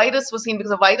a virus was seen,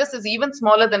 because a virus is even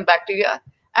smaller than bacteria,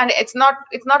 and it's not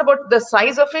about the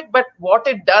size of it, but what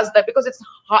it does, that because it's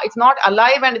not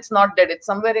alive and it's not dead, it's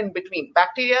somewhere in between.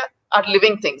 Bacteria are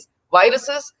living things.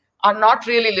 Viruses are not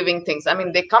really living things. I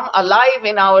mean, they come alive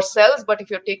in our cells, but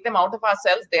if you take them out of our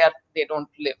cells, they don't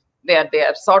live.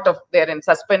 They're in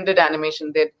suspended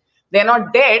animation. They're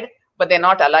not dead, but they're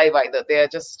not alive either. They're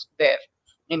just there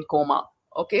in coma.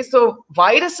 Okay, so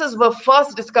viruses were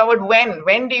first discovered when?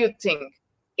 When do you think?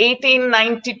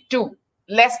 1892.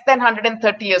 less than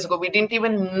 130 years ago, we didn't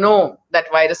even know that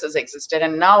viruses existed.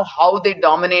 And now how they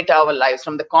dominate our lives.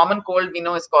 From the common cold we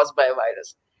know is caused by a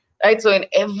virus, right? So in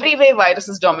every way,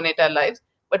 viruses dominate our lives,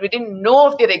 but we didn't know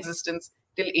of their existence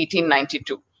till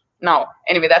 1892. Now,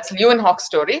 anyway, that's Leeuwenhoek's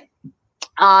story.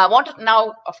 I want to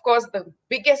now, of course, the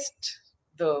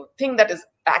thing that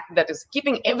is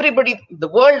keeping everybody, the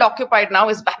world occupied now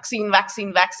is vaccine,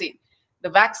 vaccine, vaccine. The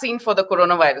vaccine for the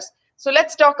coronavirus. So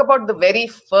let's talk about the very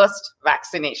first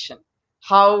vaccination.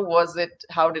 How was it?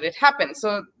 How did it happen?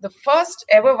 So the first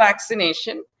ever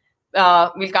vaccination,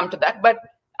 we'll come to that. But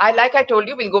like I told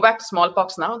you, we'll go back to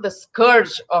smallpox now, the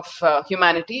scourge of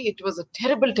humanity. It was a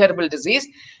terrible, terrible disease.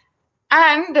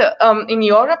 And in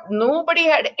Europe, nobody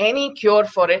had any cure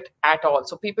for it at all.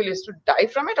 So people used to die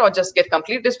from it or just get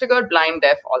completely disfigured, blind,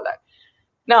 deaf, all that.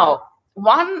 Now,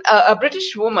 a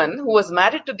British woman who was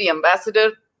married to the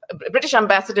British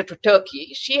ambassador to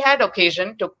Turkey, she had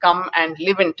occasion to come and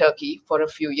live in Turkey for a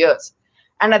few years,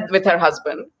 and with her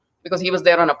husband, because he was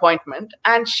there on appointment.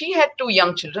 And she had 2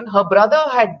 young children. Her brother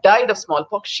had died of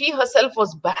smallpox. She herself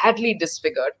was badly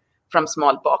disfigured from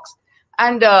smallpox.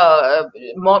 And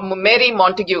Mary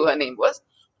Montague, her name was.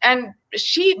 And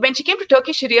when she came to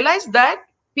Turkey, she realized that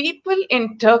people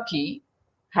in Turkey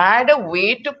had a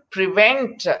way to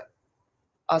prevent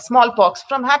smallpox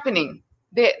from happening.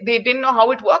 They didn't know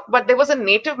how it worked, but there was a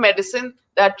native medicine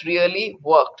that really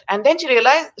worked. And then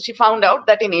she found out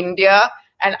that in India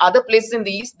and other places in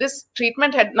the East, this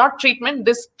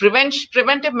this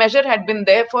preventive measure had been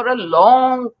there for a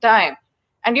long time.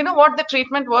 And you know what the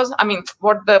treatment was? I mean,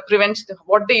 what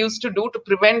they used to do to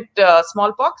prevent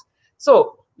smallpox?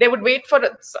 So they would wait for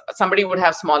somebody would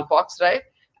have smallpox, right?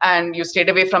 And you stayed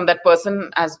away from that person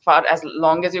as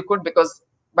long as you could, because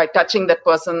by touching that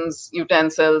person's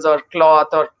utensils or cloth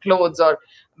or clothes or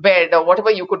bed or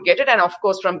whatever, you could get it. And of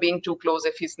course, from being too close,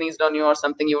 if he sneezed on you or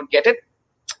something, you would get it.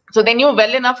 So they knew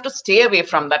well enough to stay away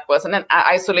from that person and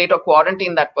isolate or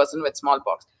quarantine that person with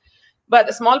smallpox. But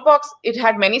the smallpox, it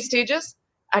had many stages.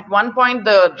 At one point,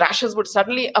 the rashes would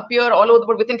suddenly appear all over the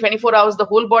world. Within 24 hours, the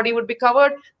whole body would be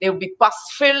covered. They would be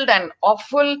pus-filled and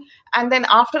awful. And then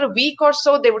after a week or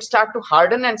so, they would start to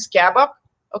harden and scab up.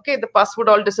 Okay, the pus would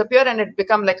all disappear and it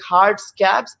become like hard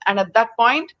scabs. And at that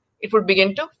point, it would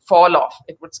begin to fall off.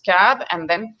 It would scab and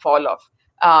then fall off.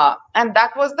 And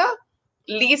that was the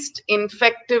least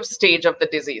infective stage of the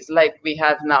disease, like we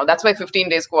have now. That's why 15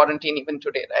 days quarantine even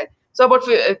today, right? So about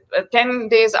 10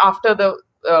 days after the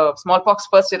smallpox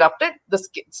first erupted, the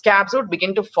scabs would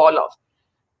begin to fall off.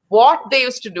 What they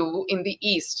used to do in the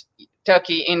East,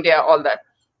 Turkey, India, all that,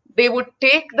 they would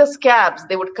take the scabs,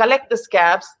 they would collect the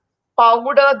scabs,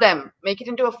 powder them, make it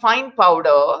into a fine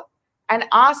powder, and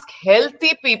ask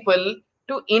healthy people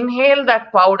to inhale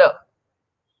that powder.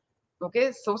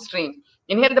 Okay, so strange.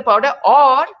 Inhale the powder,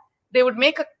 or they would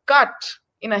make a cut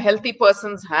in a healthy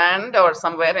person's hand or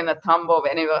somewhere in a thumb or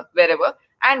wherever,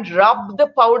 and rub the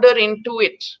powder into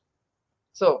it.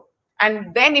 So,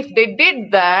 and then if they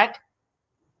did that,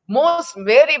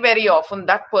 very, very often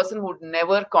that person would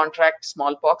never contract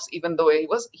smallpox, even though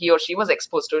he or she was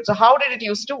exposed to it. So how did it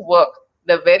used to work?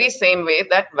 The very same way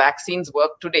that vaccines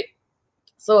work today.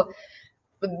 So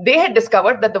they had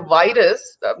discovered that the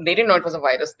virus, they didn't know it was a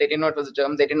virus, they didn't know it was a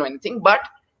germ, they didn't know anything, but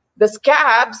the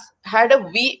scabs had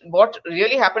what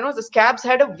really happened was the scabs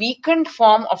had a weakened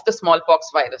form of the smallpox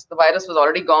virus. The virus was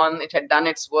already gone, it had done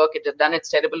its work, it had done its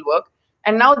terrible work,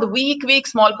 and now the weak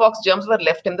smallpox germs were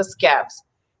left in the scabs.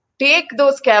 Take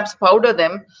those scabs, powder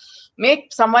them,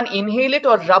 make someone inhale it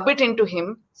or rub it into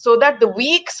him, so that the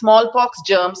weak smallpox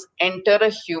germs enter a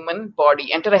human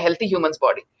body, enter a healthy human's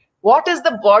body. What is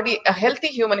the body? A healthy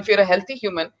human, if you're a healthy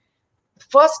human,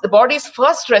 the body's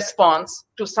first response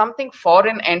to something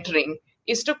foreign entering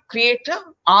is to create an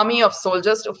army of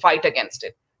soldiers to fight against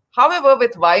it. However,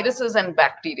 with viruses and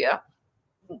bacteria,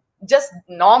 just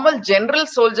normal general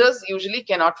soldiers usually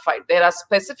cannot fight. There are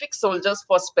specific soldiers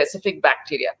for specific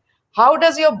bacteria. How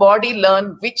does your body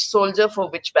learn which soldier for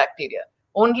which bacteria?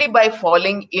 Only by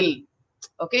falling ill.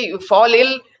 Okay, you fall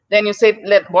ill, then you say,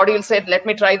 body will say, let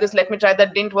me try this, let me try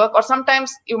that, didn't work. Or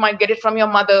sometimes you might get it from your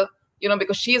mother,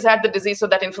 because she's had the disease, so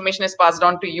that information is passed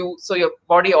on to you. So your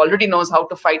body already knows how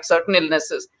to fight certain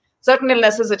illnesses. Certain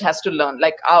illnesses it has to learn.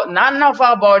 Like none of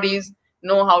our bodies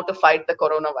know how to fight the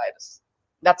coronavirus.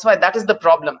 That's why that is the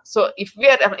problem. So if we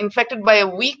are infected by a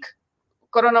weak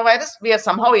coronavirus, we are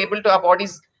somehow able to, our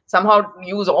bodies somehow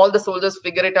use all the soldiers,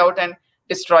 figure it out and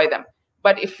destroy them.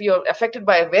 But if you're affected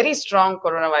by a very strong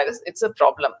coronavirus, it's a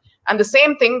problem. And the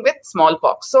same thing with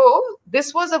smallpox. So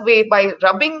this was a way, by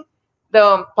rubbing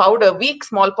the powder, weak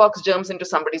smallpox germs into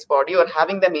somebody's body or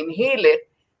having them inhale it,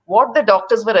 what the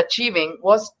doctors were achieving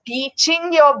was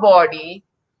teaching your body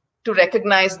to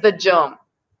recognize the germ.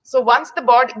 So once the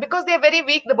body, because they are very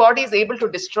weak, the body is able to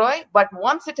destroy. But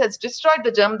once it has destroyed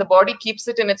the germ, the body keeps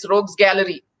it in its rogues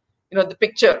gallery, the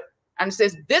picture, and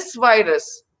says, this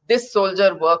virus, this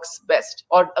soldier works best,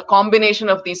 or a combination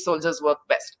of these soldiers work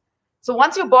best. So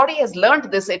once your body has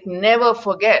learned this, it never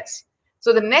forgets.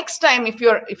 So the next time, if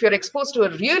you're exposed to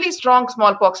a really strong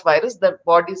smallpox virus, the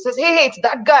body says, hey, it's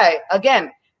that guy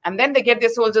again. And then they get their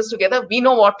soldiers together. We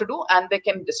know what to do, and they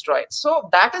can destroy it. So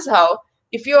that is how,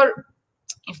 if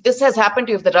this has happened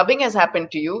to you, if the rubbing has happened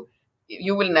to you,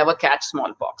 you will never catch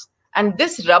smallpox. And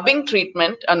this rubbing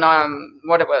treatment,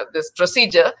 this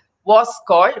procedure was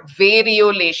called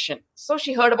variolation. So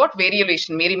she heard about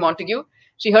variolation. Mary Montagu,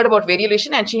 she heard about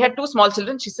variolation, and she had 2 small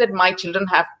children. She said, my children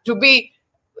have to be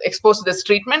exposed to this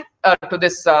treatment, to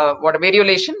this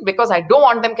variolation, because I don't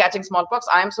want them catching smallpox.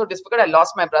 I am so disfigured. I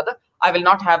lost my brother. I will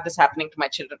not have this happening to my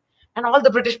children. And all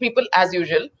the British people, as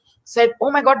usual, said,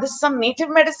 oh my God, this is some native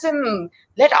medicine.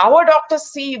 Let our doctors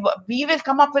see. We will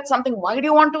come up with something. Why do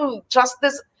you want to trust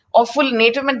this awful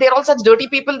native men? They're all such dirty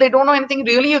people. They don't know anything.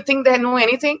 Really, you think they know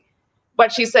anything?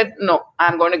 But she said, no,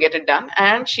 I'm going to get it done.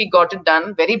 And she got it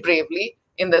done very bravely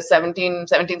in the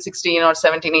 1716 or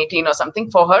 1718 or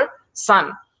something for her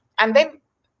son. And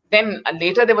then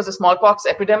later there was a smallpox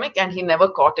epidemic, and he never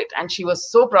caught it. And she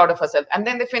was so proud of herself. And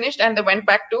then they finished, and they went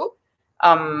back to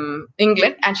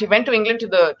England. And she went to England to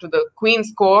the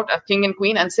Queen's court, a king and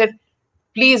queen, and said,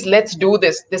 please, let's do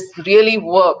this. This really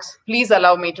works. Please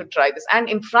allow me to try this. And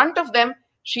in front of them,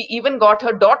 she even got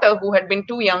her daughter, who had been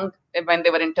too young when they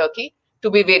were in Turkey,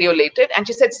 to be variolated. And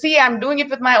she said, see, I'm doing it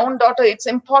with my own daughter. It's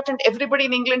important. Everybody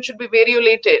in England should be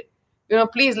variolated.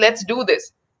 Please, let's do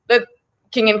this. The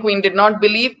king and queen did not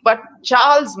believe, but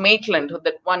Charles Maitland,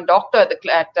 that one doctor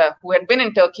who had been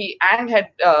in Turkey and had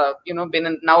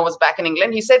now was back in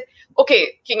England, he said,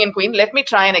 okay, king and queen, let me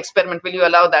try an experiment. Will you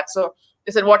allow that? So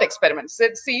they said, what experiment? He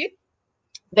said, see,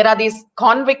 there are these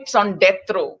convicts on death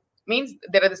row. Means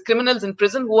there are these criminals in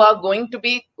prison who are going to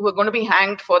be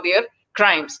hanged for their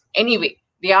crimes anyway.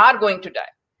 They are going to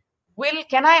die.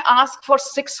 Can I ask for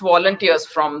 6 volunteers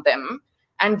from them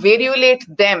and variolate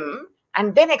them,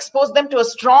 and then expose them to a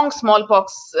strong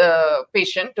smallpox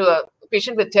patient, to a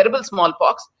patient with terrible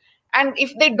smallpox? And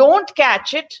if they don't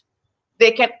catch it,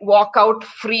 they can walk out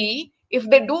free. If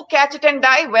they do catch it and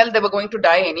die, well, they were going to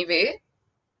die anyway.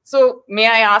 So may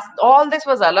I ask, all this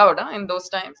was allowed in those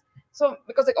times. So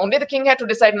because only the king had to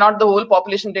decide, not the whole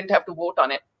population didn't have to vote on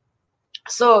it.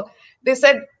 So they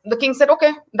said, the king said,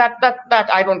 okay, that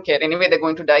I don't care. Anyway, they're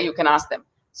going to die. You can ask them.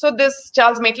 So this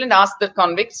Charles Maitland asked the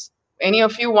convicts, any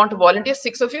of you want to volunteer?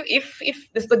 6 of you. If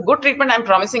this is a good treatment, I'm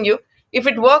promising you, if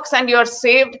it works and you're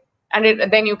saved,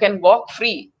 and then you can walk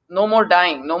free, no more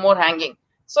dying, no more hanging.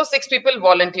 So 6 people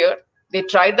volunteered. They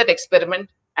tried that experiment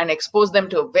and exposed them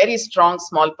to a very strong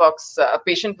smallpox, a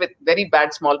patient with very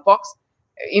bad smallpox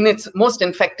in its most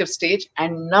infective stage,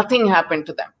 and nothing happened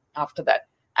to them after that.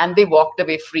 And they walked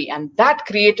away free. And that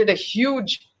created a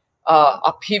huge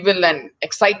upheaval and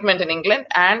excitement in England,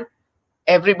 and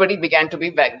everybody began to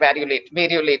be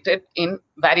variolated in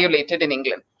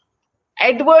England.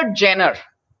 Edward Jenner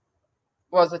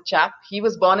was a chap. He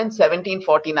was born in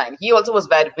 1749. He also was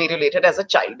variolated as a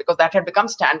child, because that had become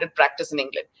standard practice in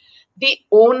England. The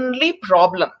only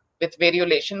problem with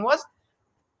variolation was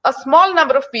a small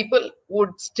number of people would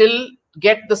still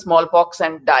get the smallpox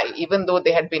and die, even though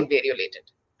they had been variolated.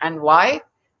 And why?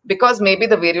 Because maybe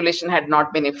the variolation had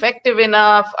not been effective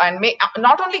enough, and may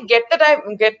not only get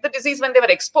the disease when they were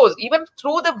exposed, even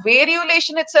through the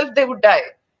variolation itself, they would die.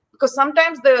 Because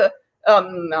sometimes the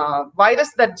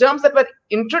virus, the germs that were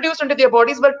introduced into their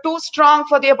bodies were too strong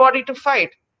for their body to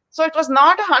fight. So it was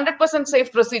not a 100%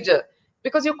 safe procedure,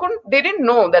 because they didn't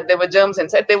know that there were germs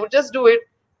inside. They would just do it.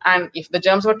 And if the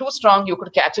germs were too strong, you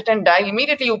could catch it and die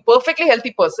immediately. A perfectly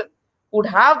healthy person would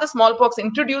have the smallpox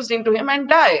introduced into him and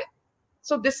die.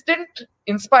 So this didn't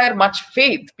inspire much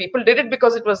faith. People did it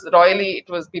because it was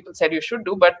people said you should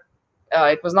do, but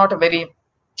it was not a very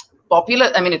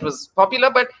popular, it was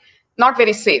popular, but not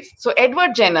very safe. So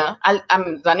Edward Jenner,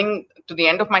 I'm running to the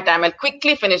end of my time. I'll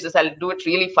quickly finish this. I'll do it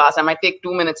really fast. I might take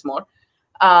 2 minutes more.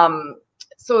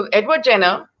 So Edward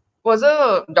Jenner was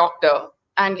a doctor,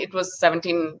 and it was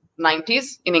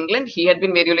 1790s in England. He had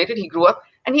been variolated. He grew up,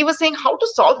 and he was saying how to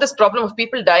solve this problem of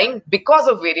people dying because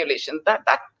of variolation. That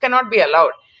cannot be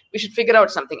allowed. We should figure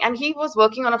out something. And he was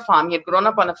working on a farm. He had grown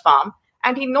up on a farm,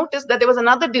 and he noticed that there was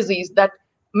another disease that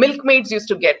milkmaids used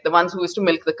to get, the ones who used to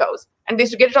milk the cows, and they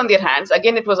used to get it on their hands.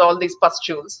 Again, it was all these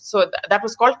pustules. So that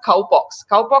was called cowpox.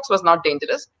 Cowpox was not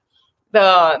dangerous.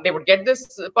 they would get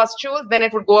this pustule, then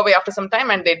it would go away after some time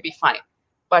and they'd be fine.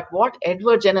 But what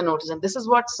Edward Jenner noticed, and this is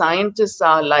what scientists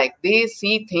are like, they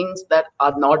see things that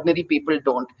ordinary people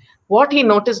don't. What he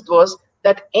noticed was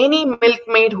that any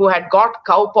milkmaid who had got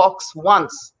cowpox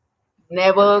once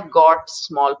never got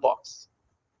smallpox.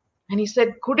 And he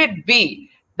said, could it be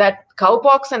that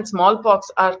cowpox and smallpox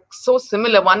are so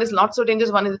similar? One is not so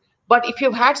dangerous, one is, but if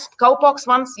you've had cowpox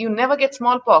once, you never get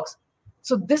smallpox.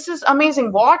 So this is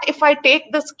amazing. What if I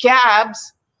take the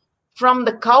scabs from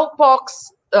the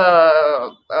cowpox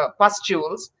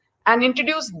pustules and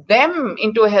introduce them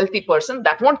into a healthy person?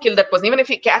 That won't kill that person. Even if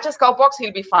he catches cowpox,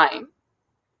 he'll be fine.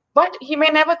 But he may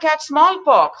never catch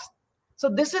smallpox. So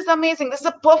this is amazing. This is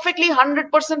a perfectly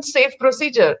 100% safe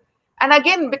procedure. And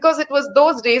again, because it was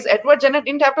those days, Edward Jenner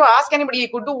didn't have to ask anybody. He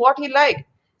could do what he liked.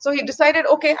 So he decided,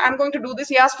 okay, I'm going to do this.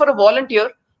 He asked for a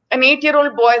volunteer. An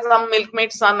 8-year-old boy, some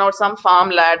milkmaid's son or some farm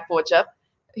lad, poor chap.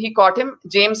 He caught him,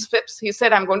 James Phipps. He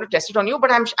said, I'm going to test it on you,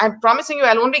 but I'm promising you,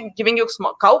 I'll only be giving you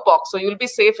cowpox, so you'll be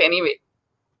safe anyway.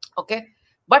 Okay.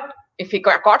 But if he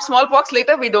caught smallpox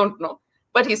later, we don't know.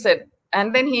 But he said,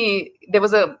 and then there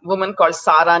was a woman called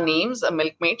Sarah Names, a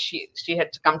milkmaid. She had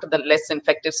come to the less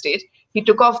infective stage. He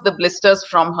took off the blisters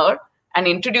from her and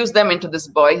introduced them into this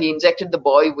boy. He injected the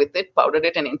boy with it, powdered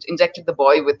it, and injected the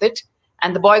boy with it.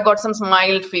 And the boy got some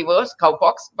mild fevers,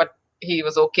 cowpox, but he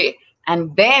was okay.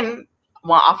 And then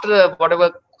after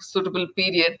whatever suitable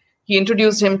period, he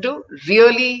introduced him to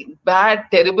really bad,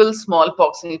 terrible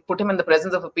smallpox. He put him in the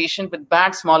presence of a patient with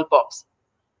bad smallpox.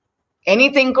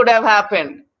 Anything could have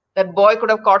happened. That boy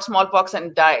could have caught smallpox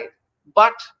and died.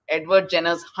 But Edward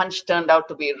Jenner's hunch turned out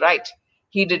to be right.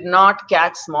 He did not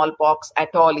catch smallpox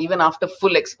at all, even after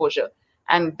full exposure.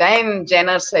 And then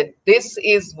Jenner said, this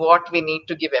is what we need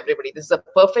to give everybody. This is a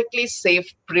perfectly safe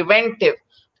preventive.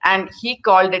 And he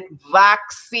called it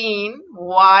vaccine.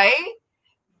 Why?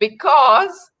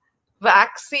 Because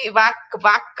vaccine,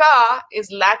 vacca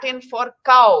is Latin for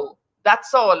cow.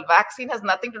 That's all. Vaccine has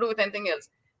nothing to do with anything else.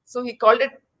 So he called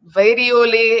it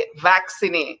variole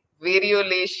vaccine.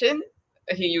 Variolation,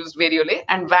 he used variole,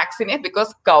 and vaccine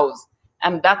because cows.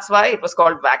 And that's why it was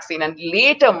called vaccine. And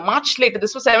later, much later,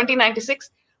 this was 1796,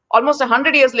 almost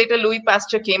 100 years later, Louis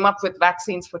Pasteur came up with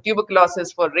vaccines for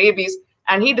tuberculosis, for rabies,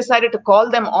 and he decided to call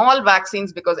them all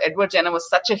vaccines because Edward Jenner was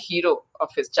such a hero of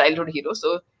his childhood hero.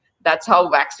 So that's how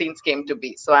vaccines came to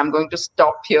be. So I'm going to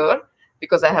stop here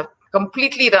because I have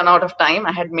completely run out of time.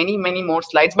 I had many, many more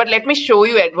slides, but let me show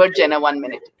you Edward Jenner 1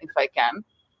 minute, if I can,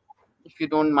 if you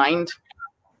don't mind.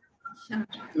 Sure.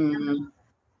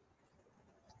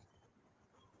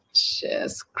 Share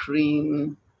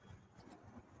screen.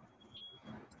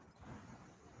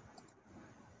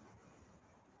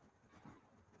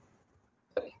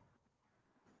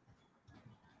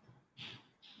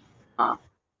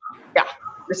 Yeah,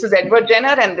 this is Edward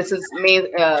Jenner and this is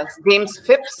James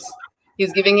Phipps.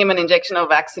 He's giving him an injection of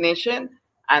vaccination.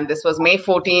 And this was May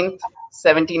 14th,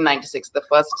 1796, the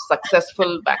first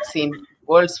successful vaccine,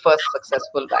 world's first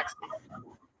successful vaccine.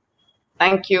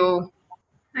 Thank you.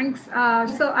 Thanks.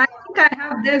 So I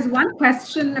think there's one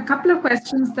question, a couple of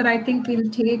questions that I think we'll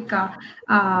take.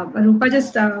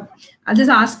 Roopa, I'll just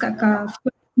ask,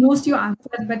 most you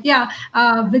answered, but yeah,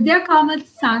 Vidya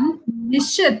Kamat's son,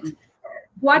 Nishit,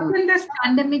 what will this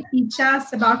pandemic teach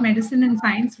us about medicine and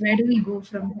science? Where do we go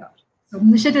from here? So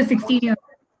Nishit is 16 years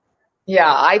old.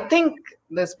 Yeah, I think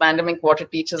this pandemic, what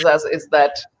it teaches us is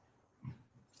that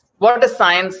what does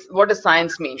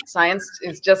science mean? Science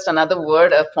is just another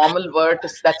word, a formal word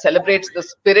that celebrates the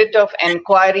spirit of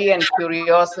inquiry and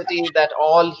curiosity that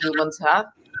all humans have,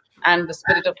 and the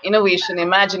spirit of innovation,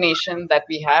 imagination that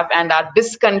we have, and our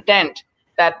discontent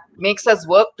that makes us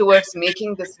work towards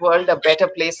making this world a better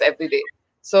place every day.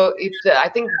 So I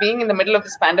think being in the middle of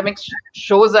this pandemic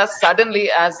shows us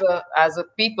suddenly as a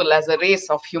people, as a race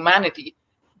of humanity,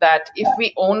 that if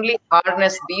we only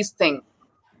harness these things,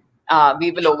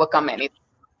 we will overcome anything.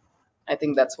 I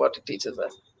think that's what it teaches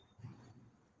us.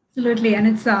 Absolutely, and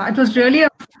it was really a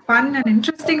fun and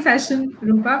interesting session,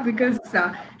 Roopa, because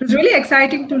it was really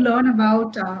exciting to learn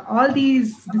about all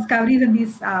these discoveries and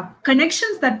these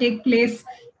connections that take place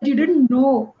that you didn't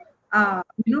know,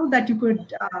 that you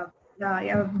could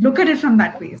look at it from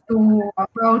that way. So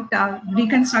about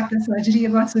reconstructive surgery,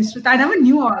 about Sushruta, I never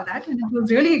knew all that, and it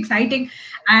was really exciting.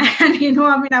 And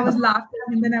I was laughing,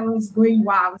 and then I was going,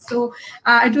 wow. So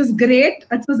it was great.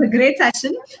 It was a great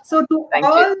session. So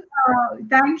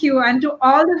thank you, and to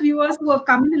all the viewers who have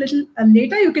come in a little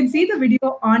later, you can see the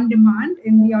video on demand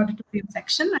in the auditorium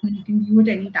section, and you can view it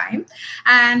anytime.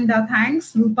 And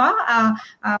thanks, Roopa.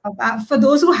 For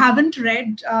those who haven't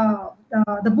read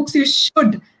the books, you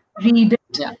should read it.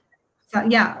 Yeah.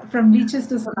 yeah, from leeches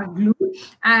to slug glue.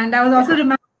 And I was also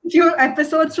remembering a few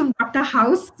episodes from Dr.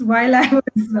 House while I was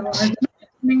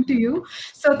listening to you.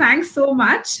 So thanks so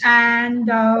much, and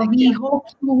we hope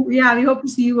to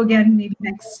see you again maybe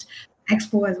next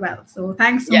Expo as well. So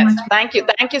thanks so Yes, much.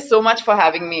 thank you so much for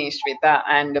having me, Shweta,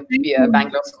 and Thank you.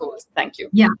 Bangalore Schools. Thank you.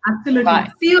 Yeah, absolutely.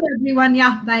 Bye. See you, everyone.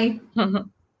 Yeah, bye.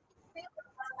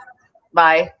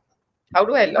 Bye. How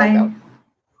do I log Bye. out?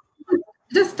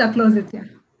 Just close it. Yeah.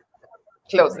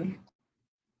 Close it. Bye.